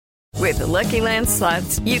With the Lucky Land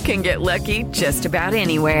Slots, you can get lucky just about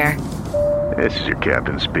anywhere. This is your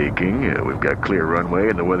captain speaking. We've got clear runway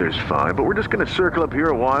and the weather's fine, but we're just going to circle up here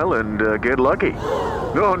a while and get lucky.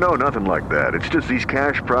 No, nothing like that. It's just these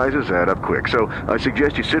cash prizes add up quick. So I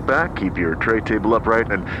suggest you sit back, keep your tray table upright,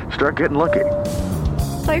 and start getting lucky.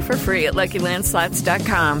 Play for free at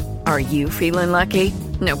LuckyLandSlots.com. Are you feeling lucky?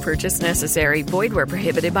 No purchase necessary. Void where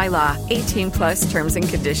prohibited by law. 18+ terms and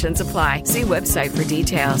conditions apply. See website for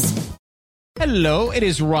details. Hello, it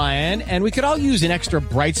is Ryan, and we could all use an extra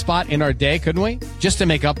bright spot in our day, couldn't we? Just to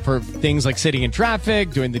make up for things like sitting in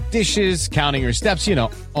traffic, doing the dishes, counting your steps,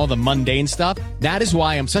 all the mundane stuff. That is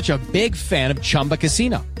why I'm such a big fan of Chumba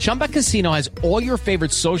Casino. Chumba Casino has all your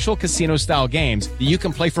favorite social casino-style games that you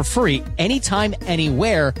can play for free anytime,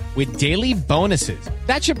 anywhere with daily bonuses.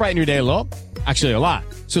 That should brighten your day a little. Actually, a lot.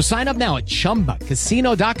 So sign up now at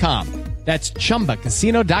ChumbaCasino.com. That's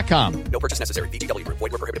ChumbaCasino.com. No purchase necessary. VGW Group.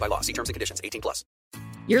 Void where prohibited by law. See terms and conditions. 18+.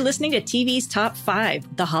 You're listening to TV's Top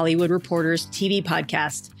 5, the Hollywood Reporter's TV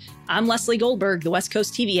podcast. I'm Leslie Goldberg, the West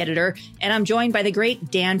Coast TV editor, and I'm joined by the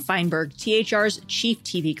great Dan Feinberg, THR's chief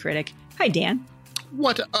TV critic. Hi, Dan.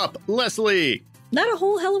 What up, Leslie? Not a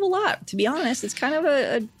whole hell of a lot, to be honest. It's kind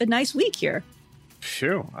of a nice week here.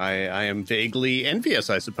 Phew, I am vaguely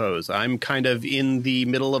envious, I suppose. I'm kind of in the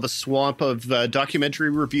middle of a swamp of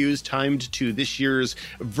documentary reviews timed to this year's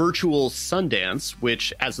virtual Sundance,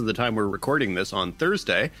 which, as of the time we're recording this on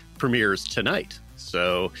Thursday, premieres tonight.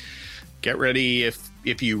 So get ready,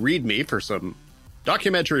 if you read me, for some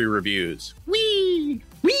documentary reviews. Whee!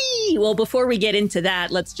 Well, before we get into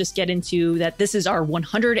that, let's just get into that. This is our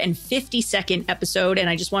 152nd episode, and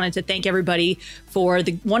I just wanted to thank everybody for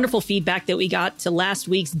the wonderful feedback that we got to last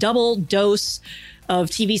week's double dose of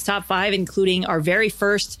TV's Top 5, including our very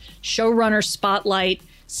first showrunner spotlight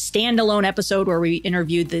standalone episode where we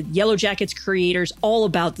interviewed the Yellow Jackets creators all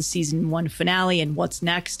about the season 1 finale and what's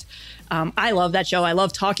next. I love that show. I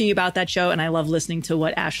love talking about that show, and I love listening to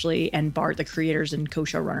what Ashley and Bart, the creators and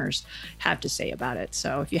co-showrunners, have to say about it.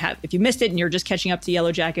 So if you missed it and you're just catching up to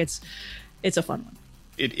Yellow Jackets, it's a fun one.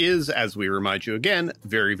 It is, as we remind you again,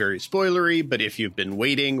 very, very spoilery, but if you've been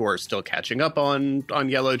waiting or still catching up on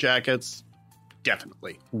Yellow Jackets,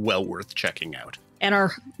 definitely well worth checking out. And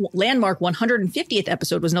our landmark 150th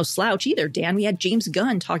episode was no slouch either, Dan. We had James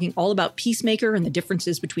Gunn talking all about Peacemaker and the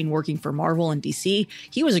differences between working for Marvel and DC.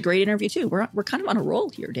 He was a great interview, too. We're kind of on a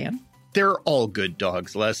roll here, Dan. They're all good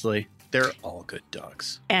dogs, Leslie. They're all good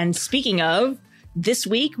dogs. And speaking of, this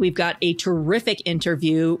week, we've got a terrific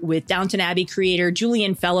interview with Downton Abbey creator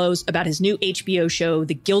Julian Fellows about his new HBO show,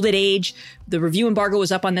 The Gilded Age. The review embargo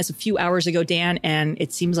was up on this a few hours ago, Dan, and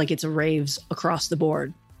it seems like it's raves across the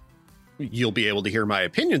board. You'll be able to hear my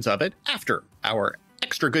opinions of it after our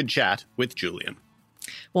extra good chat with Julian.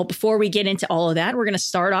 Well, before we get into all of that, we're going to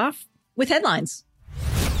start off with headlines.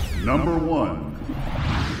 Number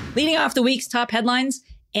 1. Leading off the week's top headlines,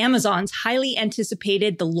 Amazon's highly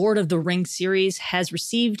anticipated The Lord of the Rings series has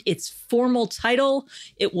received its formal title.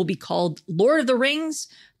 It will be called Lord of the Rings,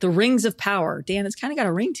 The Rings of Power. Dan, it's kind of got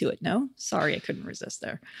a ring to it, no? Sorry, I couldn't resist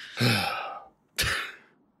there.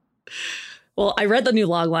 Well, I read the new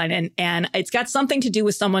logline, and it's got something to do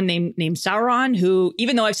with someone named Sauron, who,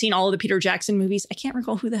 even though I've seen all of the Peter Jackson movies, I can't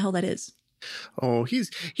recall who the hell that is. Oh,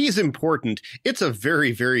 he's important. It's a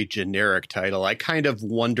very, very generic title. I kind of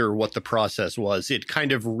wonder what the process was. It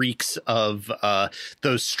kind of reeks of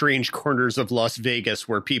those strange corners of Las Vegas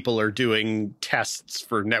where people are doing tests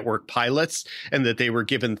for network pilots, and that they were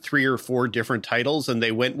given 3 or 4 different titles, and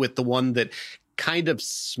they went with the one that kind of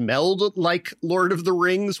smelled like Lord of the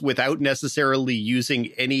Rings without necessarily using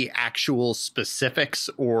any actual specifics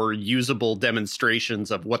or usable demonstrations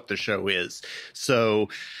of what the show is. So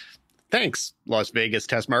thanks, Las Vegas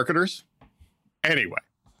test marketers. Anyway,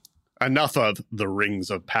 enough of the Rings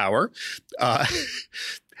of Power.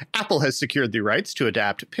 Apple has secured the rights to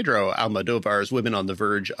adapt Pedro Almodovar's Women on the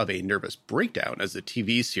Verge of a Nervous Breakdown as a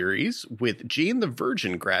TV series, with Jane the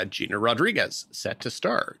Virgin grad Gina Rodriguez set to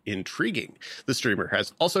star. Intriguing. The streamer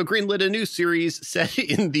has also greenlit a new series set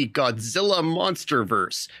in the Godzilla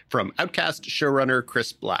Monsterverse from Outcast showrunner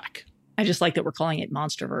Chris Black. I just like that we're calling it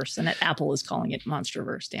Monsterverse and that Apple is calling it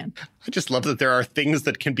Monsterverse, Dan. I just love that there are things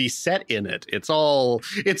that can be set in it. It's all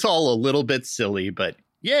a little bit silly, but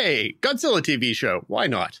yay, Godzilla TV show. Why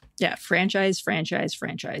not? Yeah, franchise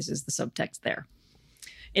is the subtext there.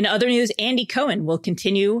 In other news, Andy Cohen will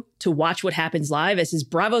continue to Watch What Happens Live as his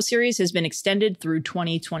Bravo series has been extended through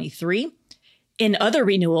 2023. In other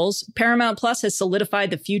renewals, Paramount Plus has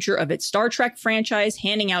solidified the future of its Star Trek franchise,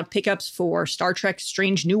 handing out pickups for Star Trek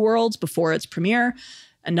Strange New Worlds before its premiere.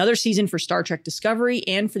 another season for Star Trek Discovery,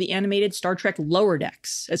 and for the animated Star Trek Lower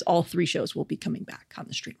Decks, as all 3 shows will be coming back on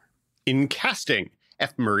the streamer. In casting,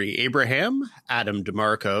 F. Murray Abraham, Adam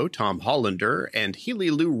DeMarco, Tom Hollander, and Healy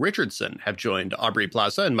Lou Richardson have joined Aubrey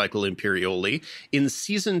Plaza and Michael Imperioli in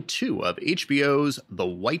Season 2 of HBO's The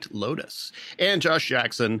White Lotus. And Josh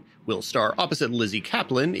Jackson will star opposite Lizzie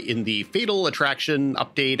Kaplan in the Fatal Attraction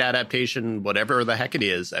update adaptation, whatever the heck it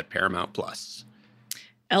is, at Paramount+.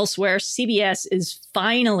 Elsewhere, CBS is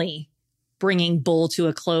finally bringing Bull to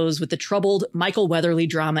a close, with the troubled Michael Weatherly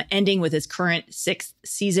drama ending with its current 6th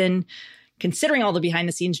season. Considering all the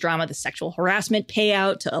behind-the-scenes drama, the sexual harassment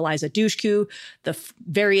payout to Eliza Dushku, the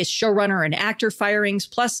various showrunner and actor firings,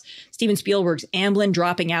 plus Steven Spielberg's Amblin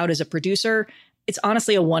dropping out as a producer, it's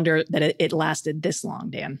honestly a wonder that it lasted this long,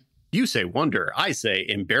 Dan. You say wonder. I say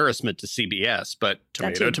embarrassment to CBS, but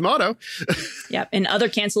tomato. Yep. In other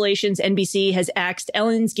cancellations, NBC has axed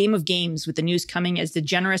Ellen's Game of Games, with the news coming as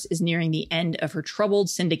DeGeneres is nearing the end of her troubled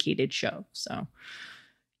syndicated show. So,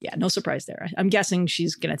 yeah, no surprise there. I'm guessing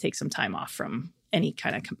she's going to take some time off from any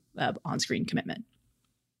kind of on-screen commitment.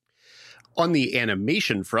 On the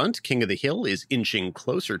animation front, King of the Hill is inching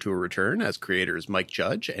closer to a return, as creators Mike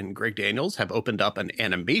Judge and Greg Daniels have opened up an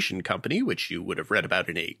animation company, which you would have read about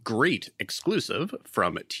in a great exclusive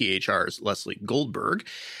from THR's Leslie Goldberg.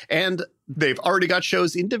 And they've already got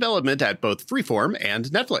shows in development at both Freeform and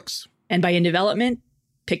Netflix. And by in development,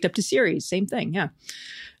 picked up to series. Same thing, yeah.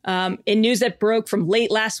 In news that broke from late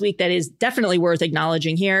last week that is definitely worth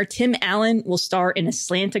acknowledging here, Tim Allen will star in a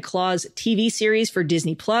Santa Claus TV series for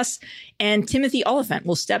Disney+, and Timothy Olyphant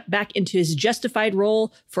will step back into his Justified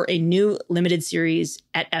role for a new limited series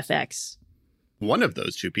at FX. One of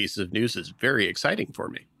those 2 pieces of news is very exciting for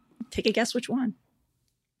me. Take a guess which one.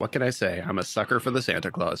 What can I say? I'm a sucker for the Santa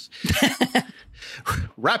Claus.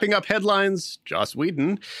 Wrapping up headlines, Joss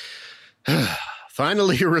Whedon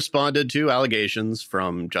finally responded to allegations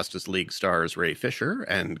from Justice League stars Ray Fisher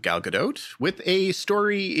and Gal Gadot with a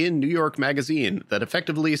story in New York Magazine that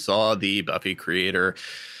effectively saw the Buffy creator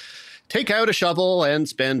take out a shovel and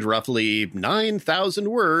spend roughly 9,000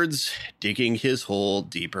 words digging his hole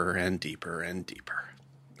deeper and deeper and deeper.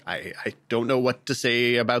 I don't know what to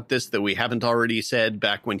say about this that we haven't already said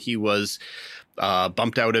back when he was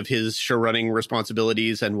bumped out of his showrunning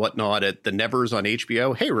responsibilities and whatnot at The Nevers on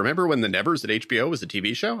HBO. Hey, remember when The Nevers at HBO was a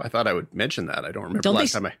TV show? I thought I would mention that. I don't remember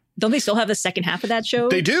Don't they still have the second half of that show?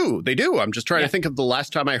 They do. I'm just trying to think of the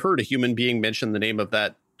last time I heard a human being mention the name of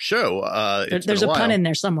that show. There's a pun in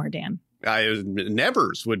there somewhere, Dan.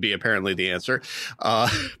 Nevers would be apparently the answer.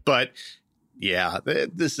 But yeah,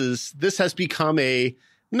 this has become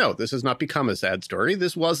No, this has not become a sad story.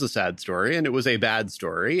 This was a sad story, and it was a bad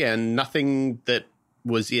story, and nothing that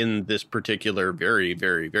was in this particular very,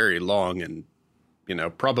 very, very long and,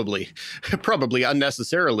 probably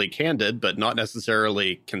unnecessarily candid, but not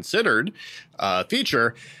necessarily considered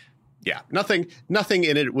feature. Yeah, nothing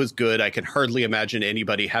in it was good. I can hardly imagine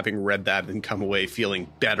anybody having read that and come away feeling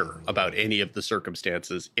better about any of the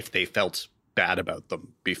circumstances if they felt bad about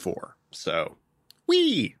them before. So,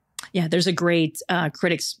 Yeah, there's a great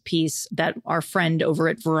critics piece that our friend over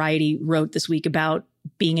at Variety wrote this week about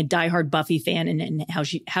being a diehard Buffy fan and how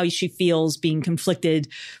she feels being conflicted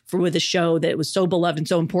with a show that was so beloved and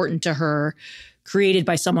so important to her, created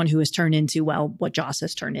by someone who has turned into, well, what Joss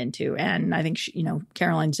has turned into. And I think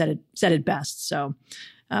Caroline said it best. So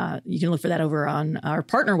you can look for that over on our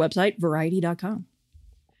partner website, Variety.com.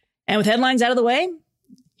 And with headlines out of the way,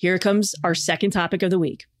 here comes our second topic of the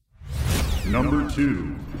week. Number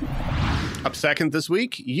 2. Up second this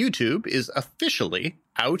week, YouTube is officially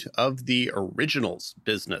out of the originals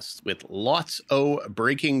business, with lots of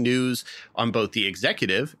breaking news on both the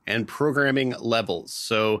executive and programming levels.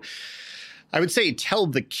 So I would say tell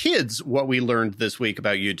the kids what we learned this week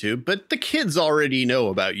about YouTube, but the kids already know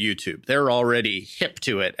about YouTube. They're already hip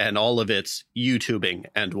to it and all of its YouTubing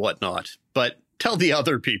and whatnot. But tell the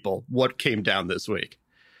other people what came down this week.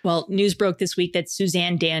 Well, news broke this week that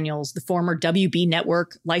Suzanne Daniels, the former WB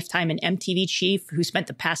Network, Lifetime, and MTV chief who spent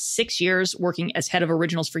the past 6 years working as head of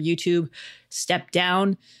originals for YouTube, stepped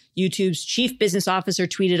down. YouTube's chief business officer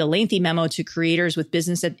tweeted a lengthy memo to creators with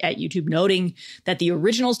business at YouTube, noting that the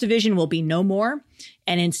originals division will be no more.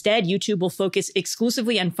 And instead, YouTube will focus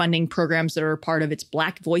exclusively on funding programs that are part of its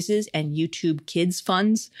Black Voices and YouTube Kids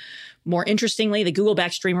funds. More interestingly, the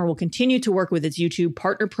Google-backed streamer will continue to work with its YouTube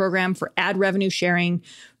partner program for ad revenue sharing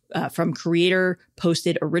from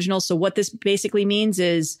creator-posted originals. So what this basically means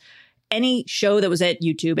is any show that was at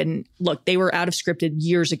YouTube, and look, they were out of scripted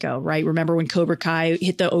years ago, right? Remember when Cobra Kai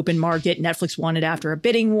hit the open market, Netflix won it after a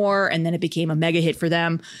bidding war, and then it became a mega hit for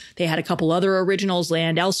them. They had a couple other originals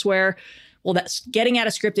land elsewhere. Well, that's getting out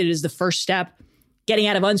of scripted is the first step. Getting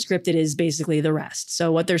out of unscripted is basically the rest.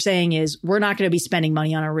 So what they're saying is we're not going to be spending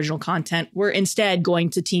money on original content. We're instead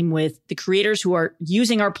going to team with the creators who are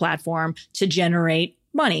using our platform to generate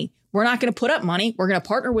money. We're not going to put up money. We're going to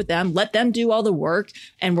partner with them, let them do all the work,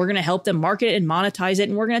 and we're going to help them market it and monetize it,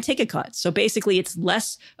 and we're going to take a cut. So basically, it's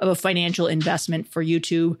less of a financial investment for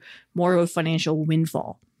YouTube, more of a financial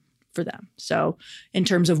windfall for them. So in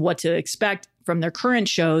terms of what to expect from their current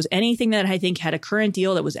shows, anything that I think had a current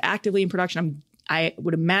deal that was actively in production, I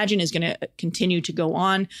would imagine is going to continue to go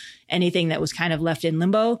on. Anything that was kind of left in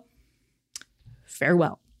limbo,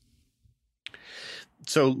 farewell.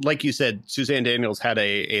 So like you said, Suzanne Daniels had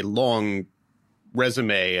a long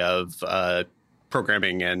resume of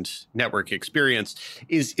programming and network experience.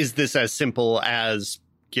 Is this as simple as,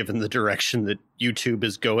 given the direction that YouTube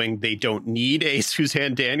is going, they don't need a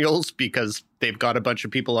Suzanne Daniels because they've got a bunch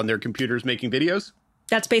of people on their computers making videos?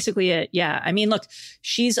 That's basically it. Yeah. I mean, look,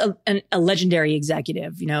 she's a legendary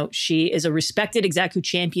executive. You know, she is a respected exec who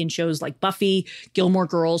championed shows like Buffy, Gilmore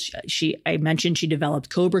Girls. I mentioned she developed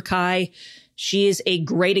Cobra Kai. She is a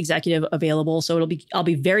great executive available. So I'll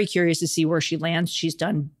be very curious to see where she lands. She's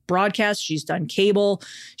done broadcast. She's done cable.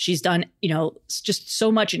 She's done, just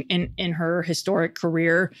so much in her historic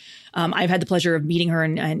career. I've had the pleasure of meeting her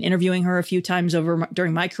and interviewing her a few times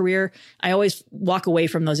during my career. I always walk away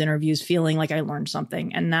from those interviews feeling like I learned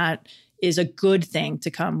something. And that is a good thing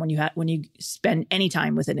to come when you spend any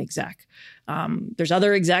time with an exec. There's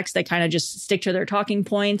other execs that kind of just stick to their talking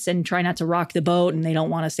points and try not to rock the boat, and they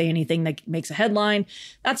don't want to say anything that makes a headline.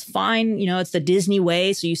 That's fine. It's the Disney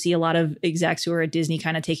way. So you see a lot of execs who are at Disney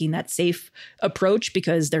kind of taking that safe approach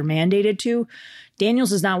because they're mandated to.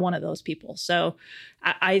 Daniels is not one of those people. So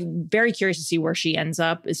I'm very curious to see where she ends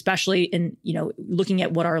up, especially in, looking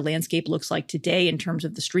at what our landscape looks like today in terms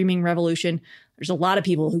of the streaming revolution. There's a lot of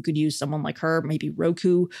people who could use someone like her, maybe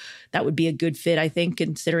Roku. That would be a good fit, I think,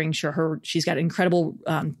 considering she's got incredible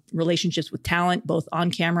relationships with talent, both on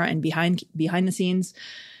camera and behind the scenes.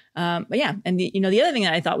 But yeah, and the other thing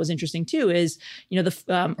that I thought was interesting too is,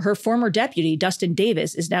 her former deputy, Dustin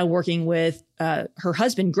Davis, is now working with her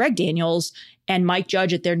husband, Greg Daniels, and Mike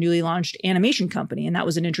Judge at their newly launched animation company. And that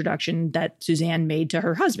was an introduction that Suzanne made to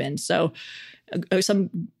her husband. So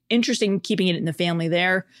some interesting keeping it in the family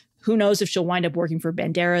there. Who knows if she'll wind up working for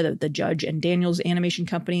Bandera, the Judge and Daniels animation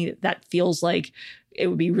company. That feels like it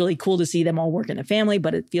would be really cool to see them all work in a family,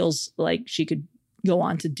 but it feels like she could go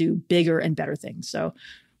on to do bigger and better things. So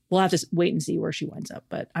we'll have to wait and see where she winds up,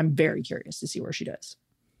 but I'm very curious to see where she does.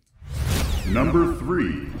 Number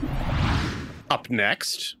 3. Up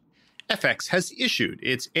next, FX has issued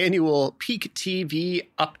its annual Peak TV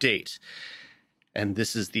update. And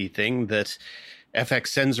this is the thing that FX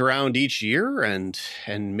sends around each year and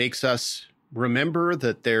makes us remember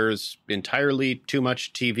that there's entirely too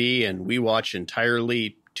much TV and we watch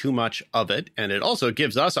entirely too much of it. And it also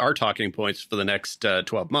gives us our talking points for the next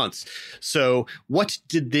 12 months. So what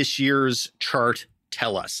did this year's chart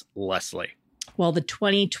tell us, Leslie? Well, the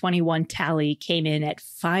 2021 tally came in at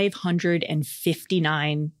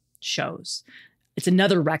 559 shows. It's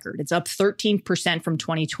another record. It's up 13% from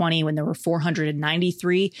 2020 when there were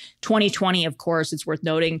 493. 2020, of course, it's worth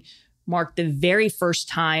noting, marked the very first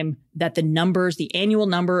time that the annual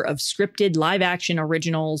number of scripted live action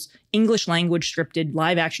originals, English language scripted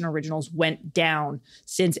live action originals went down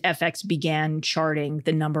since FX began charting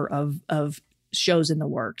the number of shows in the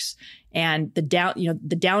works. And the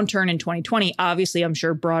downturn in 2020, obviously, I'm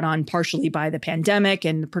sure brought on partially by the pandemic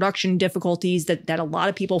and the production difficulties that a lot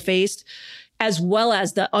of people faced, as well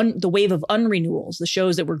as the wave of unrenewals, the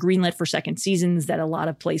shows that were greenlit for second seasons that a lot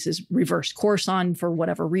of places reversed course on for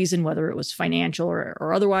whatever reason, whether it was financial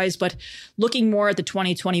or otherwise. But looking more at the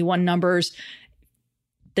 2021 numbers,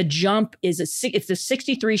 the jump is it's the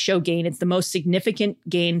 63 show gain. It's the most significant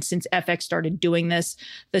gain since FX started doing this.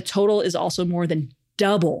 The total is also more than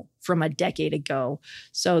double from a decade ago.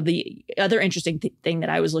 So the other interesting thing that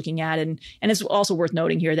I was looking at, and it's also worth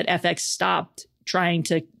noting here that FX stopped trying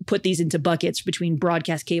to put these into buckets between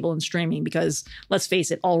broadcast, cable, and streaming, because let's face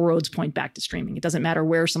it, all roads point back to streaming. It doesn't matter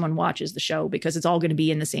where someone watches the show because it's all going to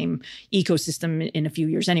be in the same ecosystem in a few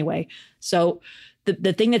years anyway. So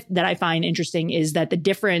the thing that I find interesting is that the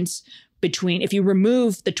difference between, if you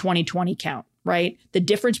remove the 2020 count, right, the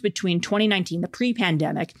difference between 2019, the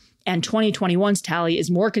pre-pandemic, and 2021's tally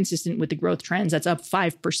is more consistent with the growth trends. That's up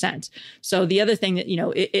 5%. So the other thing that,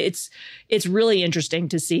 it's really interesting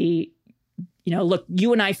to see. Look,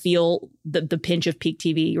 you and I feel the pinch of peak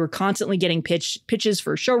TV. We're constantly getting pitches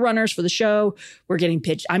for showrunners for the show.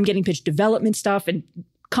 I'm getting pitched development stuff and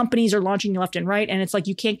companies are launching left and right. And it's like,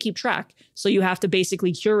 you can't keep track. So you have to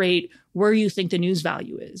basically curate where you think the news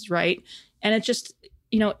value is, right? And it just,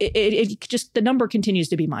 it just, the number continues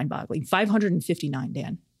to be mind-boggling. 559,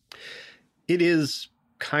 Dan. It is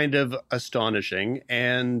kind of astonishing.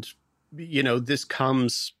 And, this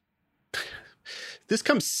comes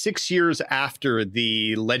 6 years after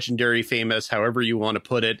the legendary, famous, however you want to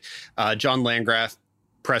put it, John Landgraf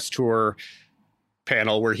press tour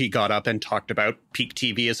panel where he got up and talked about peak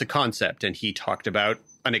TV as a concept. And he talked about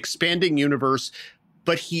an expanding universe,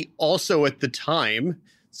 but he also at the time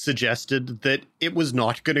suggested that it was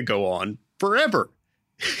not going to go on forever.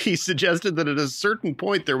 He suggested that at a certain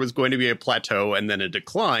point there was going to be a plateau and then a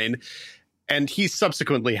decline. And he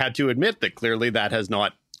subsequently had to admit that clearly that has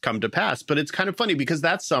not come to pass. But it's kind of funny because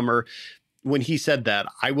that summer when he said that,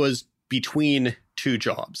 I was between two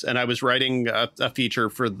jobs and I was writing a feature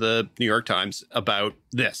for the New York Times about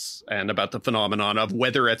this and about the phenomenon of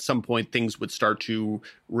whether at some point things would start to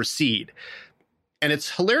recede. And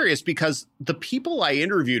it's hilarious because the people I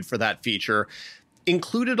interviewed for that feature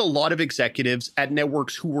included a lot of executives at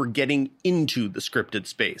networks who were getting into the scripted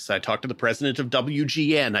space. I talked to the president of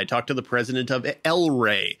WGN. I talked to the president of El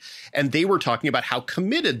Rey, and they were talking about how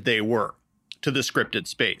committed they were to the scripted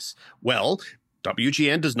space. Well,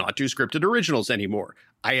 WGN does not do scripted originals anymore.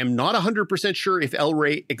 I am not 100% sure if El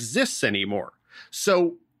Rey exists anymore.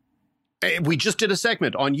 So we just did a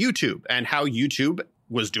segment on YouTube and how YouTube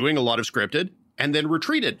was doing a lot of scripted and then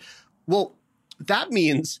retreated. Well, that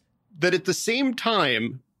means that at the same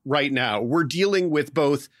time right now, we're dealing with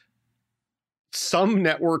both some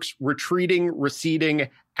networks retreating, receding,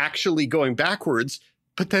 actually going backwards,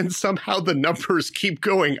 but then somehow the numbers keep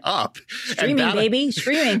going up. Streaming, baby,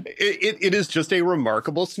 streaming. It is just a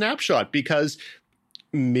remarkable snapshot because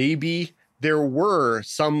maybe there were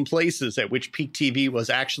some places at which peak TV was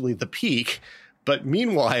actually the peak. But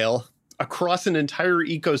meanwhile, across an entire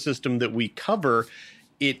ecosystem that we cover,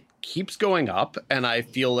 it keeps going up. And I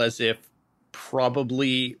feel as if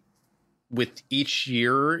probably with each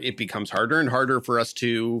year, it becomes harder and harder for us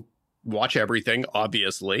to watch everything,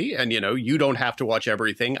 obviously. And, you don't have to watch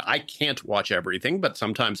everything. I can't watch everything, but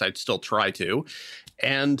sometimes I'd still try to.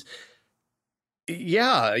 And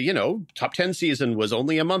yeah, top 10 season was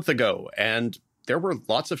only a month ago. And there were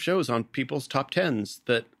lots of shows on people's top 10s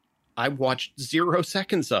that I watched 0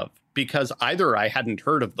 seconds of because either I hadn't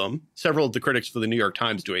heard of them. Several of the critics for the New York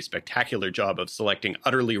Times do a spectacular job of selecting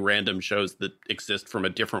utterly random shows that exist from a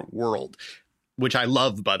different world, which I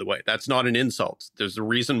love, by the way. That's not an insult. There's a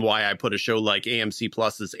reason why I put a show like AMC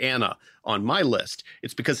Plus's Anna on my list.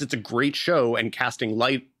 It's because it's a great show, and casting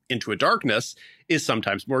light into a darkness is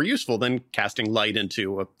sometimes more useful than casting light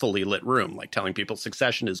into a fully lit room. Like telling people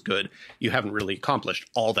Succession is good, you haven't really accomplished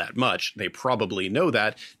all that much. They probably know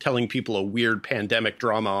that. Telling people a weird pandemic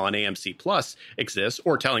drama on AMC Plus exists,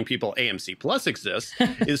 or telling people AMC Plus exists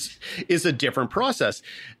is a different process.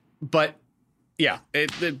 But yeah,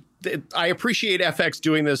 I appreciate FX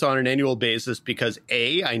doing this on an annual basis because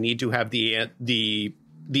A, I need to have the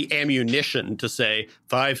ammunition to say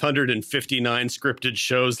 559 scripted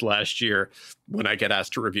shows last year when I get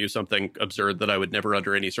asked to review something absurd that I would never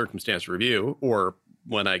under any circumstance review, or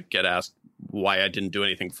when I get asked why I didn't do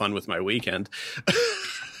anything fun with my weekend.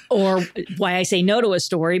 Or why I say no to a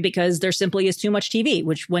story because there simply is too much TV,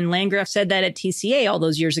 which when Landgraf said that at TCA all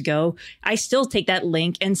those years ago, I still take that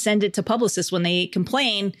link and send it to publicists when they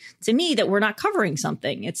complain to me that we're not covering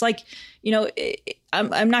something. It's like,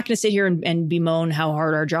 I'm not going to sit here and bemoan how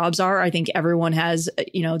hard our jobs are. I think everyone has,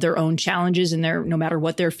 their own challenges in no matter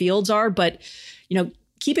what their fields are. But,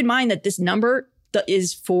 keep in mind that this number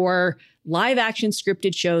is for live action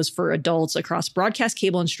scripted shows for adults across broadcast,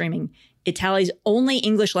 cable, and streaming. It tallies only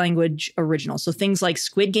English language originals. So things like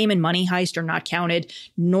Squid Game and Money Heist are not counted,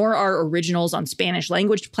 nor are originals on Spanish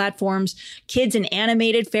language platforms. Kids and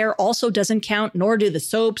animated fare also doesn't count, nor do the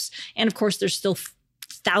soaps. And of course, there's still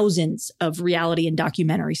thousands of reality and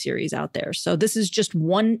documentary series out there. So this is just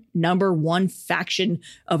one faction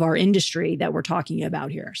of our industry that we're talking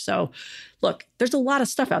about here. So look, there's a lot of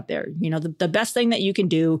stuff out there. The best thing that you can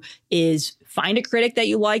do is find a critic that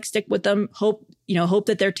you like, stick with them, hope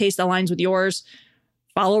that their taste aligns with yours,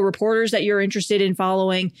 follow reporters that you're interested in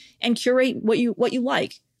following, and curate what you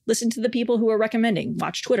like. Listen to the people who are recommending.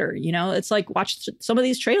 Watch Twitter. It's like watch some of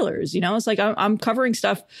these trailers. It's like I'm covering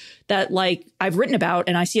stuff that like I've written about,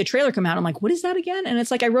 and I see a trailer come out. I'm like, what is that again? And it's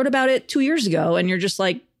like I wrote about it 2 years ago, and you're just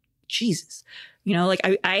like, Jesus.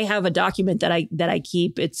 I have a document that I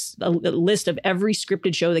keep. It's a list of every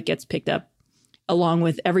scripted show that gets picked up, along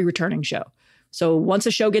with every returning show. So once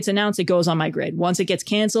a show gets announced, it goes on my grid. Once it gets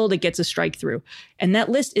canceled, it gets a strike through. And that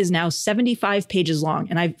list is now 75 pages long.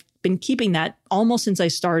 And I've been keeping that almost since I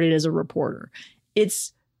started as a reporter.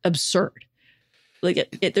 It's absurd.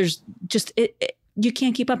 Like you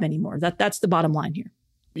can't keep up anymore. That's the bottom line here.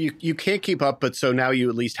 You can't keep up, but so now you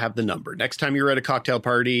at least have the number. Next time you're at a cocktail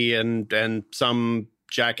party and some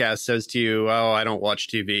jackass says to you, oh, I don't watch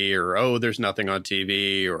TV, or oh, there's nothing on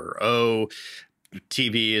TV, or oh,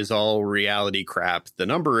 TV is all reality crap. The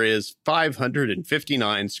number is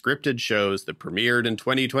 559 scripted shows that premiered in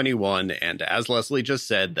 2021. And as Leslie just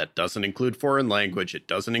said, that doesn't include foreign language. It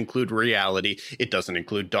doesn't include reality. It doesn't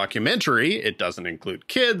include documentary. It doesn't include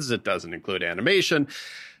kids. It doesn't include animation.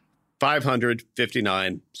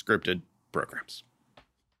 559 scripted programs.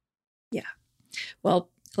 Yeah. Well,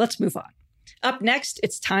 let's move on. Up next,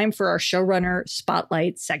 it's time for our showrunner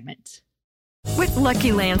spotlight segment. With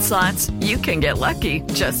Lucky Land Slots, you can get lucky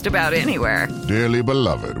just about anywhere. Dearly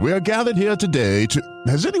beloved, we are gathered here today to...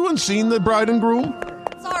 Has anyone seen the bride and groom?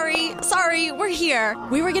 Sorry, we're here.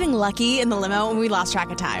 We were getting lucky in the limo and we lost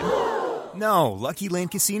track of time. No, Lucky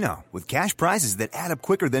Land Casino, with cash prizes that add up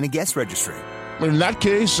quicker than a guest registry. In that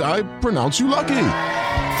case, I pronounce you lucky.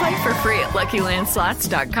 Play for free at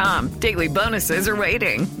LuckyLandSlots.com. Daily bonuses are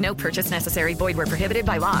waiting. No purchase necessary. Void where prohibited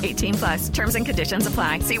by law. 18+. Terms and conditions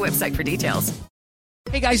apply. See website for details.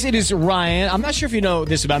 Hey guys, it is Ryan. I'm not sure if you know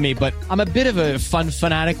this about me, but I'm a bit of a fun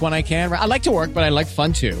fanatic when I can. I like to work, but I like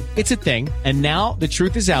fun too. It's a thing. And now the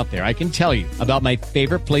truth is out there. I can tell you about my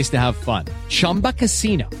favorite place to have fun. Chumba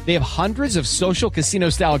Casino. They have hundreds of social casino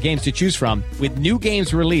style games to choose from with new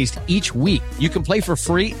games released each week. You can play for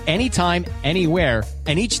free anytime, anywhere.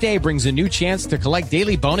 And each day brings a new chance to collect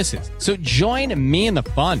daily bonuses. So join me in the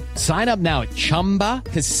fun. Sign up now at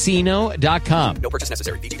ChumbaCasino.com. No purchase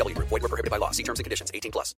necessary. VGW. Void where prohibited by law. See terms and conditions.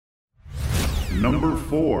 18+. Number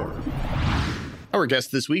 4. Our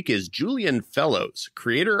guest this week is Julian Fellowes,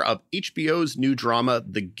 creator of HBO's new drama,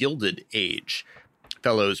 The Gilded Age.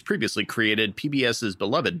 Fellowes previously created PBS's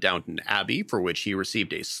beloved Downton Abbey, for which he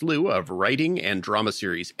received a slew of writing and drama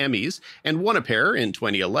series Emmys, and won a pair in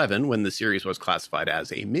 2011 when the series was classified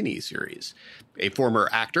as a mini-series. A former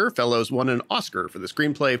actor, Fellowes won an Oscar for the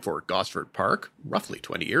screenplay for Gosford Park, roughly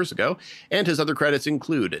 20 years ago, and his other credits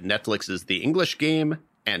include Netflix's The English Game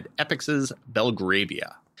and Epix's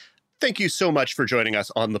Belgravia. Thank you so much for joining us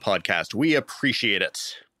on the podcast. We appreciate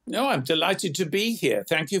it. No, I'm delighted to be here.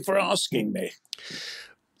 Thank you for asking me.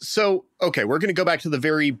 So, okay, we're going to go back to the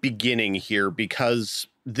very beginning here because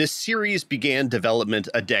this series began development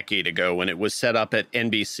a decade ago when it was set up at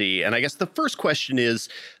NBC. And I guess the first question is,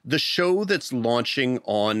 the show that's launching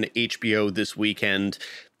on HBO this weekend,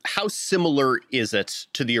 how similar is it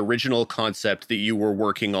to the original concept that you were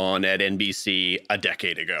working on at NBC a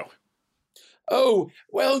decade ago? Oh,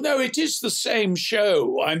 well, no, it is the same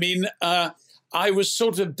show. I mean, I was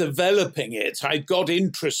sort of developing it. I got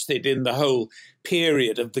interested in the whole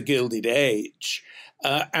period of the Gilded Age.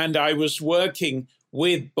 And I was working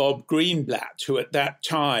with Bob Greenblatt, who at that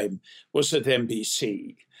time was at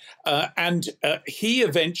NBC. And he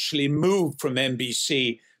eventually moved from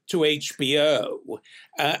NBC to HBO,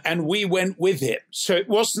 and we went with him. So it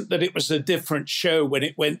wasn't that it was a different show when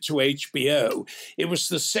it went to HBO. It was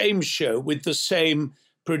the same show with the same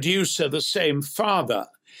producer, the same father.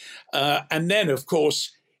 And then, of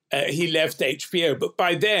course, he left HBO. But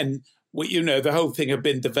by then, the whole thing had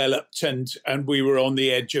been developed and we were on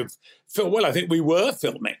the edge of film. Well, I think we were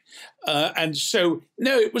filming. And so,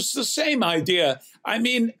 no, it was the same idea. I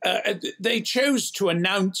mean, they chose to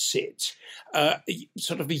announce it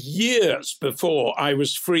sort of years before I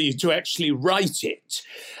was free to actually write it.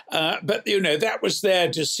 But, that was their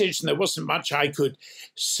decision. There wasn't much I could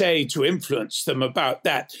say to influence them about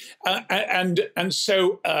that. And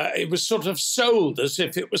so it was sort of sold as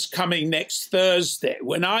if it was coming next Thursday,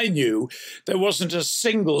 when I knew there wasn't a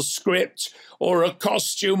single script or a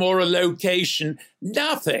costume or a location,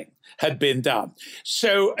 nothing had been done.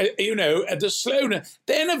 So, the slowness.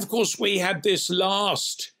 Then, of course, we had this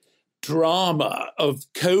last drama of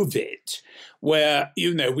COVID where,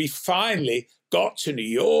 we finally got to New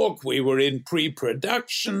York. We were in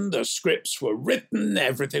pre-production. The scripts were written.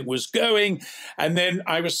 Everything was going. And then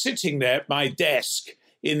I was sitting there at my desk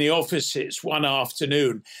in the offices one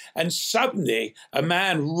afternoon, and suddenly a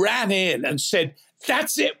man ran in and said,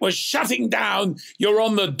 "That's it, we're shutting down. You're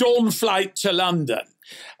on the dawn flight to London."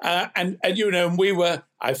 And we were,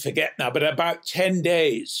 I forget now, but about 10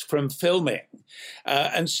 days from filming.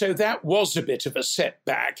 And so that was a bit of a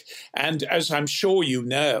setback. And as I'm sure you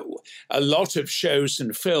know, a lot of shows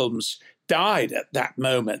and films died at that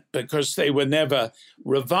moment because they were never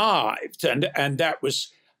revived. And that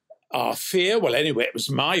was our fear. Well, anyway, it was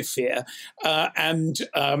my fear. And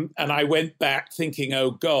I went back thinking,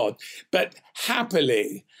 oh, God. But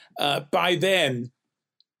happily, by then,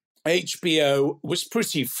 HBO was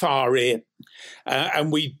pretty far in.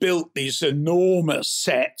 And we built these enormous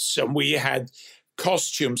sets, and we had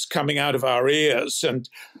costumes coming out of our ears. And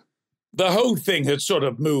the whole thing had sort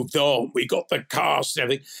of moved on. We got the cast and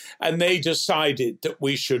everything. And they decided that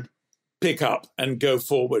we should pick up and go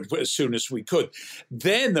forward as soon as we could.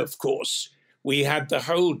 Then, of course, we had the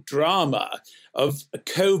whole drama of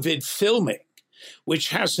COVID filming, which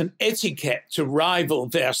has an etiquette to rival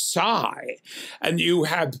Versailles. And you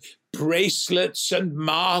have bracelets and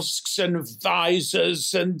masks and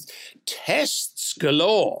visors and tests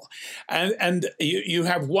galore. And you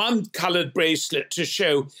have one coloured bracelet to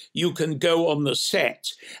show you can go on the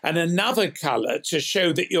set and another colour to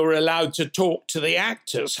show that you're allowed to talk to the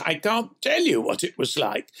actors. I can't tell you what it was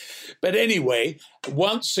like. But anyway,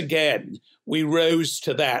 once again, we rose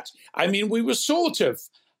to that. I mean, we were sort of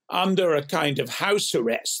under a kind of house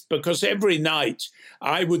arrest because every night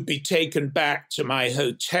I would be taken back to my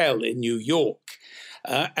hotel in New York.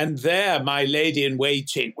 And there my lady in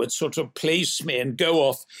waiting would sort of place me and go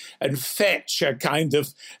off and fetch a kind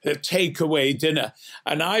of a takeaway dinner.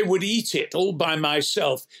 And I would eat it all by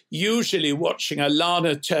myself, usually watching a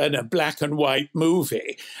Lana Turner black and white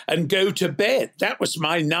movie, and go to bed. That was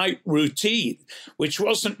my night routine, which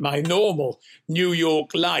wasn't my normal New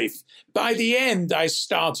York life. By the end, I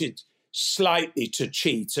started slightly to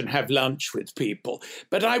cheat and have lunch with people.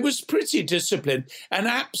 But I was pretty disciplined, and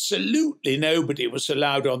absolutely nobody was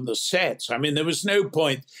allowed on the set. I mean, there was no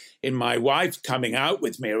point in my wife coming out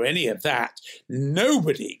with me or any of that.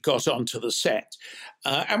 Nobody got onto the set.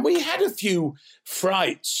 And we had a few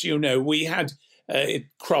frights, we had it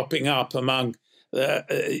cropping up among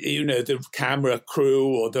the camera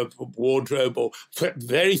crew or the wardrobe, or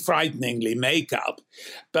very frighteningly makeup,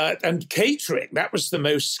 and catering. That was the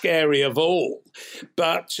most scary of all.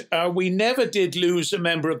 But we never did lose a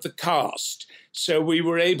member of the cast, so we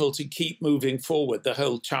were able to keep moving forward the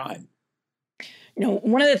whole time.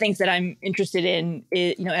 One of the things that I'm interested in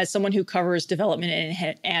is, as someone who covers development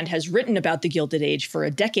and has written about the Gilded Age for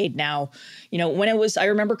a decade now, when I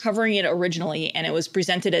remember covering it originally, and it was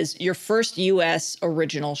presented as your first U.S.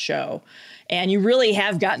 original show. And you really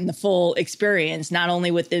have gotten the full experience, not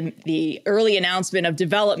only with the early announcement of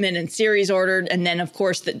development and series ordered, and then, of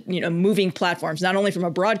course, moving platforms, not only from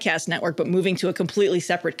a broadcast network, but moving to a completely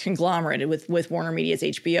separate conglomerate with Warner Media's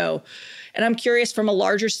HBO. And I'm curious, from a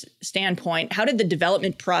larger standpoint, how did the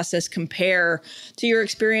development process compare to your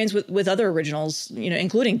experience with other originals,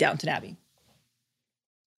 including Downton Abbey?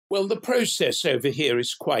 Well, the process over here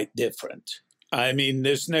is quite different. I mean,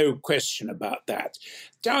 there's no question about that.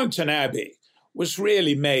 Downton Abbey was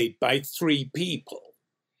really made by three people,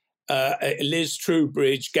 Liz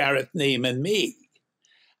Trubridge, Gareth Neame, and me.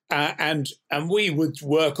 And we would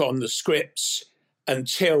work on the scripts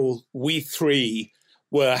until we three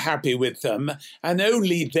were happy with them. And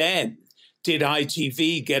only then did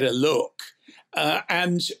ITV get a look.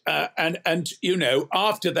 And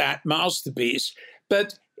after that, Masterpiece.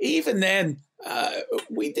 But even then,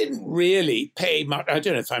 we didn't really pay much. I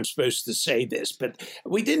don't know if I'm supposed to say this, but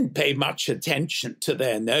we didn't pay much attention to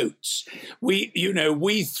their notes. We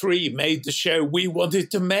three made the show we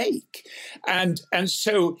wanted to make. And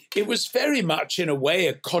so it was very much, in a way,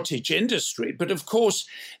 a cottage industry. But of course,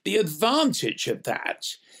 the advantage of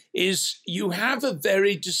that is you have a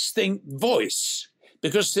very distinct voice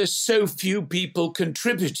because there's so few people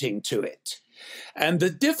contributing to it. And the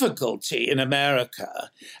difficulty in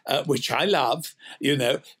America, which I love,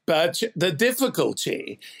 but the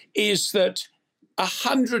difficulty is that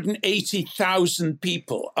 180,000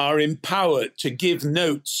 people are empowered to give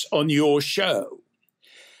notes on your show.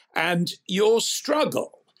 And your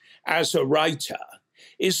struggle as a writer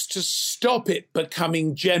is to stop it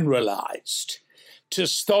becoming generalized, to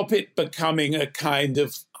stop it becoming a kind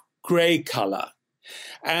of grey color.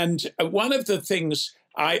 And one of the things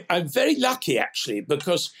I'm very lucky, actually,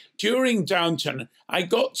 because during Downton, I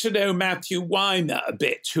got to know Matthew Weiner a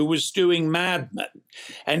bit, who was doing Mad Men.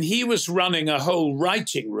 And he was running a whole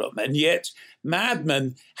writing room. And yet Mad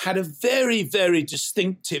Men had a very, very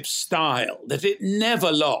distinctive style that it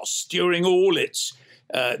never lost during all its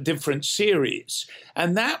different series.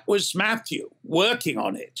 And that was Matthew working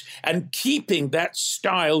on it and keeping that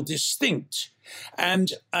style distinct.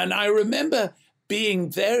 And I remember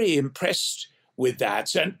being very impressed with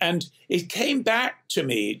that. And it came back to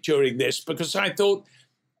me during this because I thought,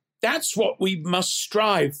 that's what we must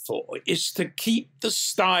strive for, is to keep the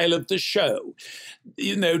style of the show.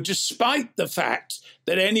 You know, despite the fact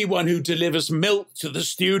that anyone who delivers milk to the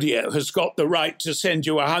studio has got the right to send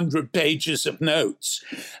you 100 pages of notes,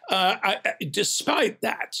 despite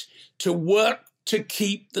that, to work to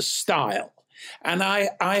keep the style. And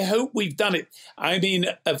I hope we've done it. I mean,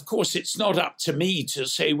 of course, it's not up to me to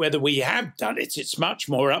say whether we have done it. It's much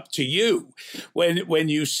more up to you when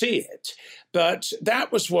you see it. But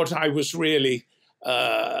that was what I was really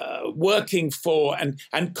working for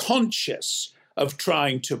and conscious of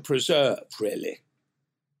trying to preserve, really.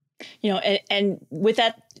 You know, and with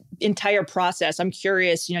that entire process, I'm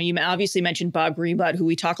curious, you know, you obviously mentioned Bob Greenblatt, who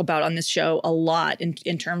we talk about on this show a lot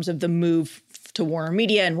in terms of the move to Warner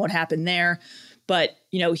Media and what happened there. But,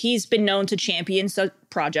 you know, he's been known to champion such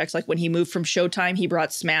projects. Like when he moved from Showtime, he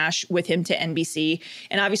brought Smash with him to NBC.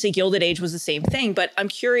 And obviously Gilded Age was the same thing. But I'm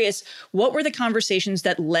curious, what were the conversations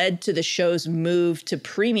that led to the show's move to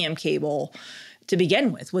premium cable to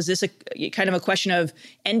begin with? Was this a kind of a question of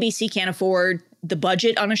NBC can't afford the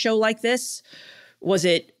budget on a show like this? Was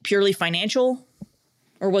it purely financial,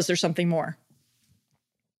 or was there something more?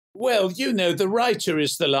 Well, you know, the writer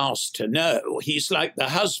is the last to know. He's like the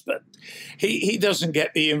husband. He doesn't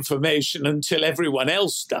get the information until everyone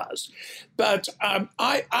else does. But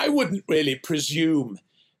I wouldn't really presume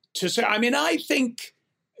to say. I mean, I think,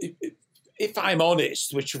 if I'm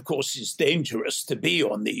honest, which of course is dangerous to be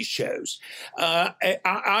on these shows,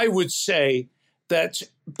 I would say that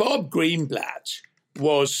Bob Greenblatt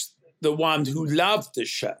was the one who loved the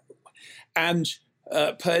show, and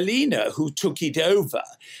Perlina, who took it over,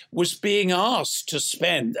 was being asked to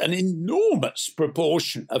spend an enormous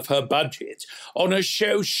proportion of her budget on a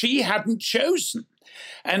show she hadn't chosen.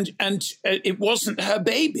 And it wasn't her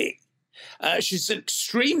baby. She's an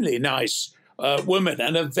extremely nice woman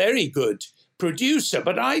and a very good producer,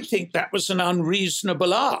 but I think that was an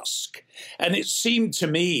unreasonable ask. And it seemed to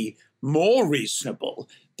me more reasonable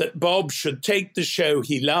that Bob should take the show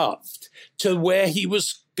he loved to where he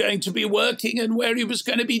was going to be working and where he was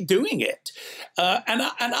going to be doing it. And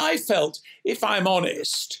I felt, if I'm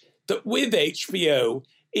honest, that with HBO,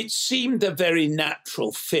 it seemed a very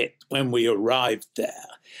natural fit when we arrived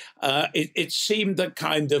there. It seemed a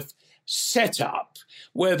kind of setup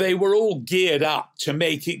where they were all geared up to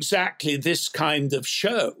make exactly this kind of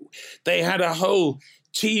show. They had a whole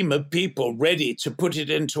team of people ready to put it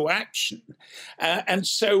into action. And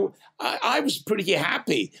so I was pretty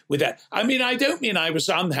happy with that. I mean, I don't mean I was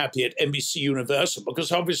unhappy at NBC Universal,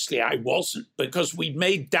 because obviously I wasn't, because we'd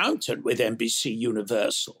made Downton with NBC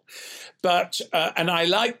Universal. But, and I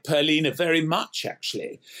like Perlina very much,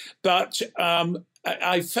 actually. But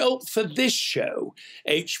I felt for this show,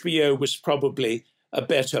 HBO was probably a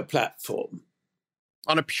better platform.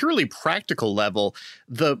 On a purely practical level,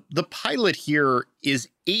 the pilot here is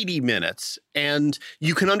 80 minutes, and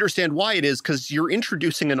you can understand why it is, because you're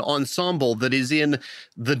introducing an ensemble that is in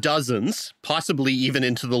the dozens, possibly even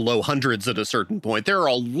into the low hundreds at a certain point. There are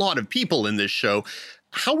a lot of people in this show.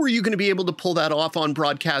 How were you going to be able to pull that off on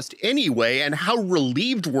broadcast anyway, and how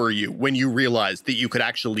relieved were you when you realized that you could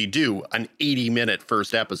actually do an 80-minute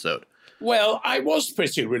first episode? Well, I was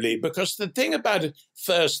pretty relieved, because the thing about a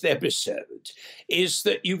first episode is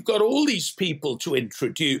that you've got all these people to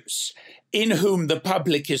introduce in whom the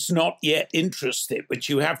public is not yet interested, which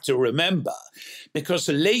you have to remember, because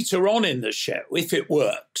later on in the show, if it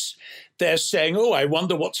works, they're saying, oh, I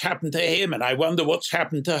wonder what's happened to him and I wonder what's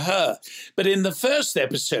happened to her. But in the first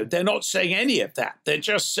episode, they're not saying any of that. They're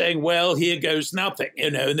just saying, well, here goes nothing,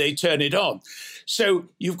 and they turn it on. So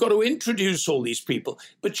you've got to introduce all these people,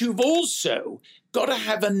 but you've also got to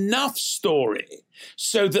have enough story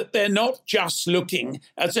so that they're not just looking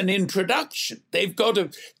at an introduction. They've got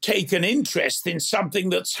to take an interest in something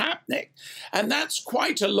that's happening. And that's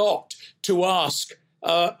quite a lot to ask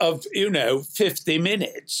of 50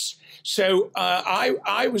 minutes. So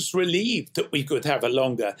I was relieved that we could have a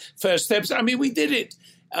longer first episode. I mean, we did it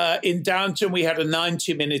in Downton. We had a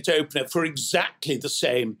 90-minute opener for exactly the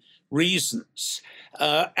same reasons.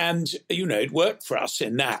 And, it worked for us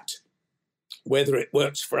in that. Whether it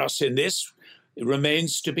works for us in this, it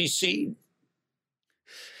remains to be seen.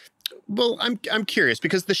 Well, I'm curious,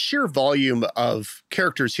 because the sheer volume of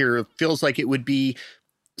characters here feels like it would be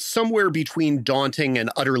somewhere between daunting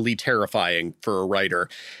and utterly terrifying for a writer.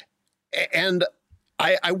 And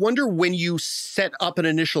I wonder, when you set up an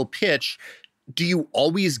initial pitch, do you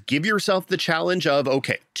always give yourself the challenge of,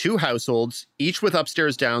 okay, 2 households, each with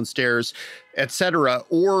upstairs, downstairs, etc.,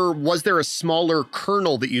 or was there a smaller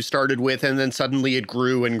kernel that you started with and then suddenly it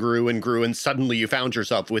grew and grew and grew and suddenly you found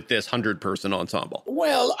yourself with this 100-person ensemble?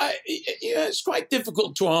 Well, it's quite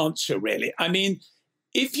difficult to answer, really. I mean,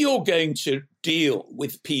 if you're going to deal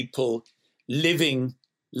with people living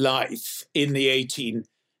life in the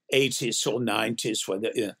 1880s or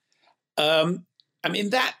 90s, I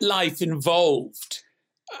mean, that life involved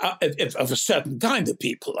of a certain kind of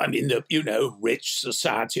people. I mean, rich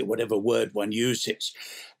society, whatever word one uses.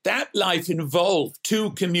 That life involved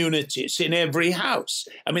 2 communities in every house.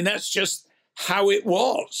 I mean, that's just how it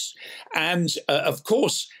was. And of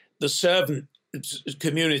course, the servant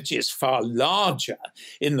community is far larger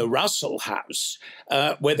in the Russell house,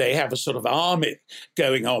 where they have a sort of army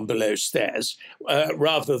going on below stairs,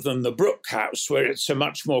 rather than the Brooke house, where it's a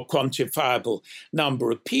much more quantifiable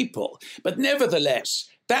number of people. But nevertheless,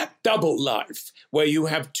 that double life, where you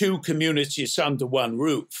have 2 communities under one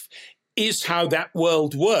roof, is how that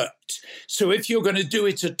world worked. So if you're going to do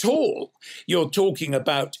it at all, you're talking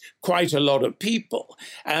about quite a lot of people,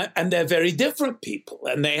 and they're very different people,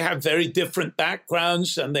 and they have very different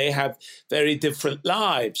backgrounds, and they have very different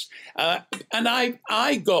lives. And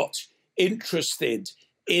I got interested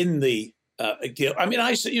in the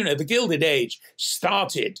the Gilded Age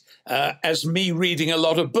started as me reading a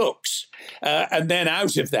lot of books, and then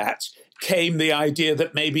out of that came the idea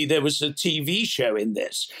that maybe there was a TV show in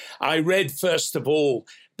this. I read, first of all,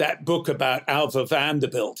 that book about Alva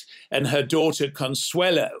Vanderbilt and her daughter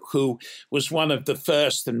Consuelo, who was one of the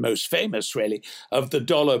first and most famous, really, of the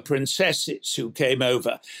dollar princesses who came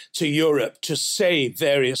over to Europe to save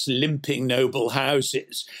various limping noble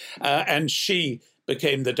houses. And she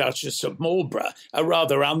became the Duchess of Marlborough, a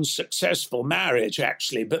rather unsuccessful marriage,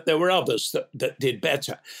 actually, but there were others that did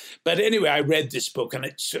better. But anyway, I read this book and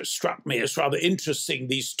it struck me as rather interesting,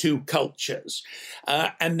 these 2 cultures.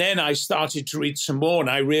 And then I started to read some more and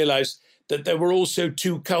I realized that there were also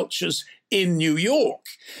 2 cultures in New York.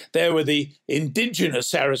 There were the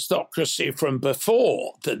indigenous aristocracy from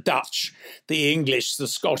before, the Dutch, the English, the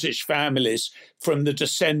Scottish families from the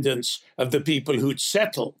descendants of the people who'd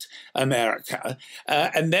settled America.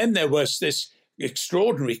 And then there was this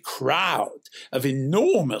extraordinary crowd of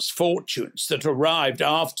enormous fortunes that arrived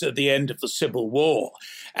after the end of the Civil War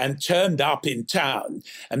and turned up in town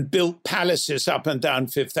and built palaces up and down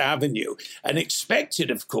Fifth Avenue and expected,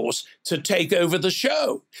 of course, to take over the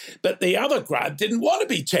show. But the other crowd didn't want to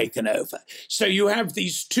be taken over. So you have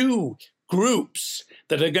these 2 groups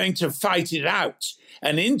that are going to fight it out.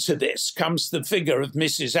 And into this comes the figure of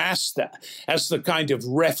Mrs. Astor as the kind of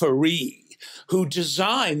referee who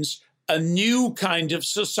designs a new kind of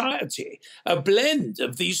society, a blend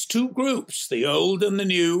of these 2 groups, the old and the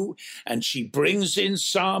new, and she brings in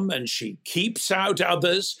some and she keeps out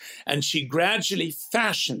others, and she gradually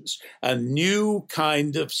fashions a new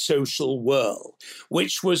kind of social world,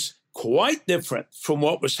 which was quite different from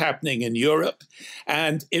what was happening in Europe.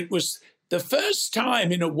 And it was the first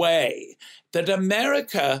time, in a way, that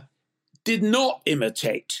America did not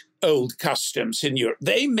imitate old customs in Europe.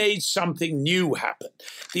 They made something new happen.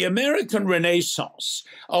 The American Renaissance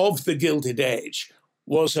of the Gilded Age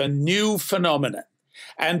was a new phenomenon.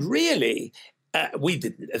 And really,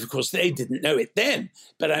 of course, they didn't know it then,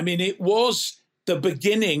 but I mean, it was the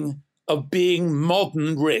beginning of being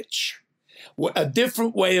modern rich, a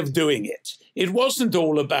different way of doing it. It wasn't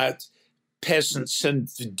all about peasants and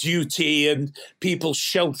duty and people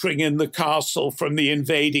sheltering in the castle from the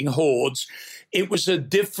invading hordes. It was a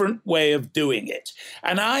different way of doing it.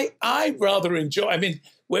 And I rather enjoy, I mean,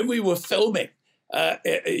 when we were filming,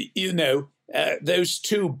 those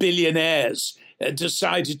 2 billionaires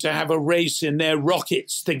decided to have a race in their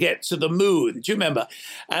rockets to get to the moon. Do you remember?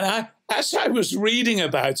 And as I was reading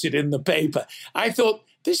about it in the paper, I thought,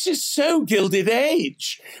 this is so Gilded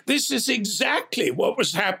Age. This is exactly what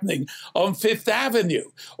was happening on Fifth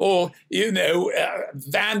Avenue. Or,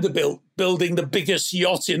 Vanderbilt building the biggest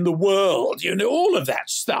yacht in the world, all of that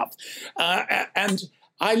stuff. And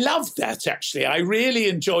I loved that, actually. I really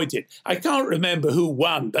enjoyed it. I can't remember who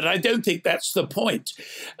won, but I don't think that's the point.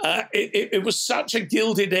 It was such a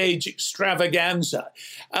Gilded Age extravaganza.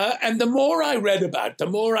 And the more I read about it, the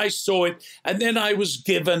more I saw it. And then I was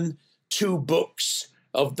given 2 books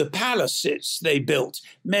of the palaces they built,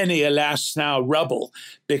 many, alas, now rubble,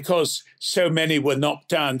 because so many were knocked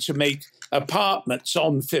down to make apartments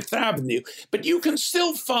on Fifth Avenue. But you can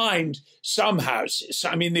still find some houses.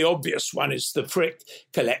 I mean, the obvious one is the Frick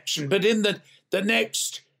collection, but in the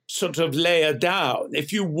next sort of layer down.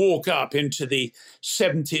 If you walk up into the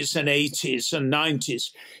 70s and 80s and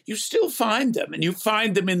 90s, you still find them, and you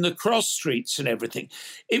find them in the cross streets and everything.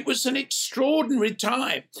 It was an extraordinary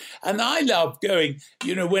time. And I love going,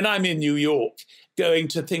 when I'm in New York, going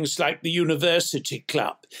to things like the University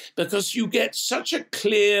Club, because you get such a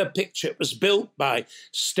clear picture. It was built by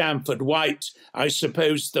Stanford White, I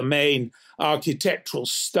suppose the main architectural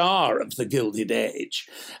star of the Gilded Age.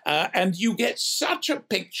 And you get such a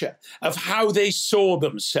picture of how they saw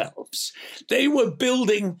themselves. They were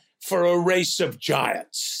building for a race of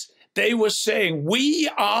giants. They were saying, we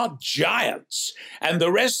are giants, and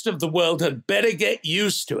the rest of the world had better get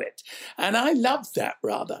used to it. And I loved that,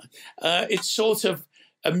 rather. It sort of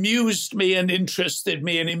amused me and interested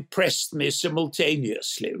me and impressed me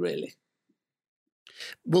simultaneously, really.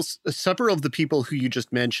 Well, several of the people who you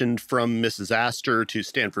just mentioned, from Mrs. Astor to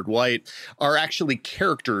Stanford White, are actually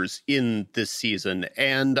characters in this season.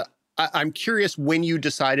 And I'm curious when you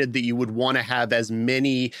decided that you would want to have as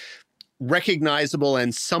many recognizable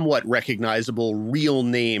and somewhat recognizable real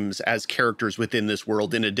names as characters within this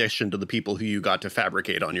world, in addition to the people who you got to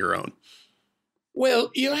fabricate on your own.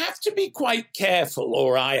 Well, you have to be quite careful,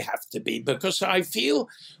 or I have to be, because I feel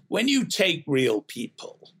when you take real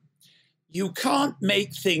people, you can't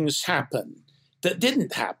make things happen that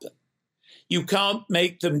didn't happen. You can't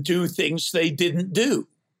make them do things they didn't do.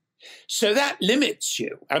 So that limits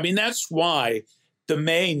you. I mean, that's why the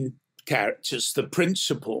main characters, the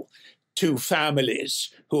principal two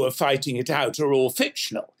families who are fighting it out, are all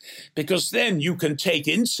fictional, because then you can take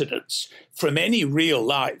incidents from any real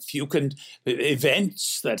life, you can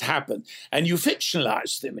events that happen, and you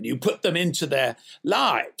fictionalize them and you put them into their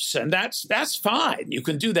lives, and that's fine. You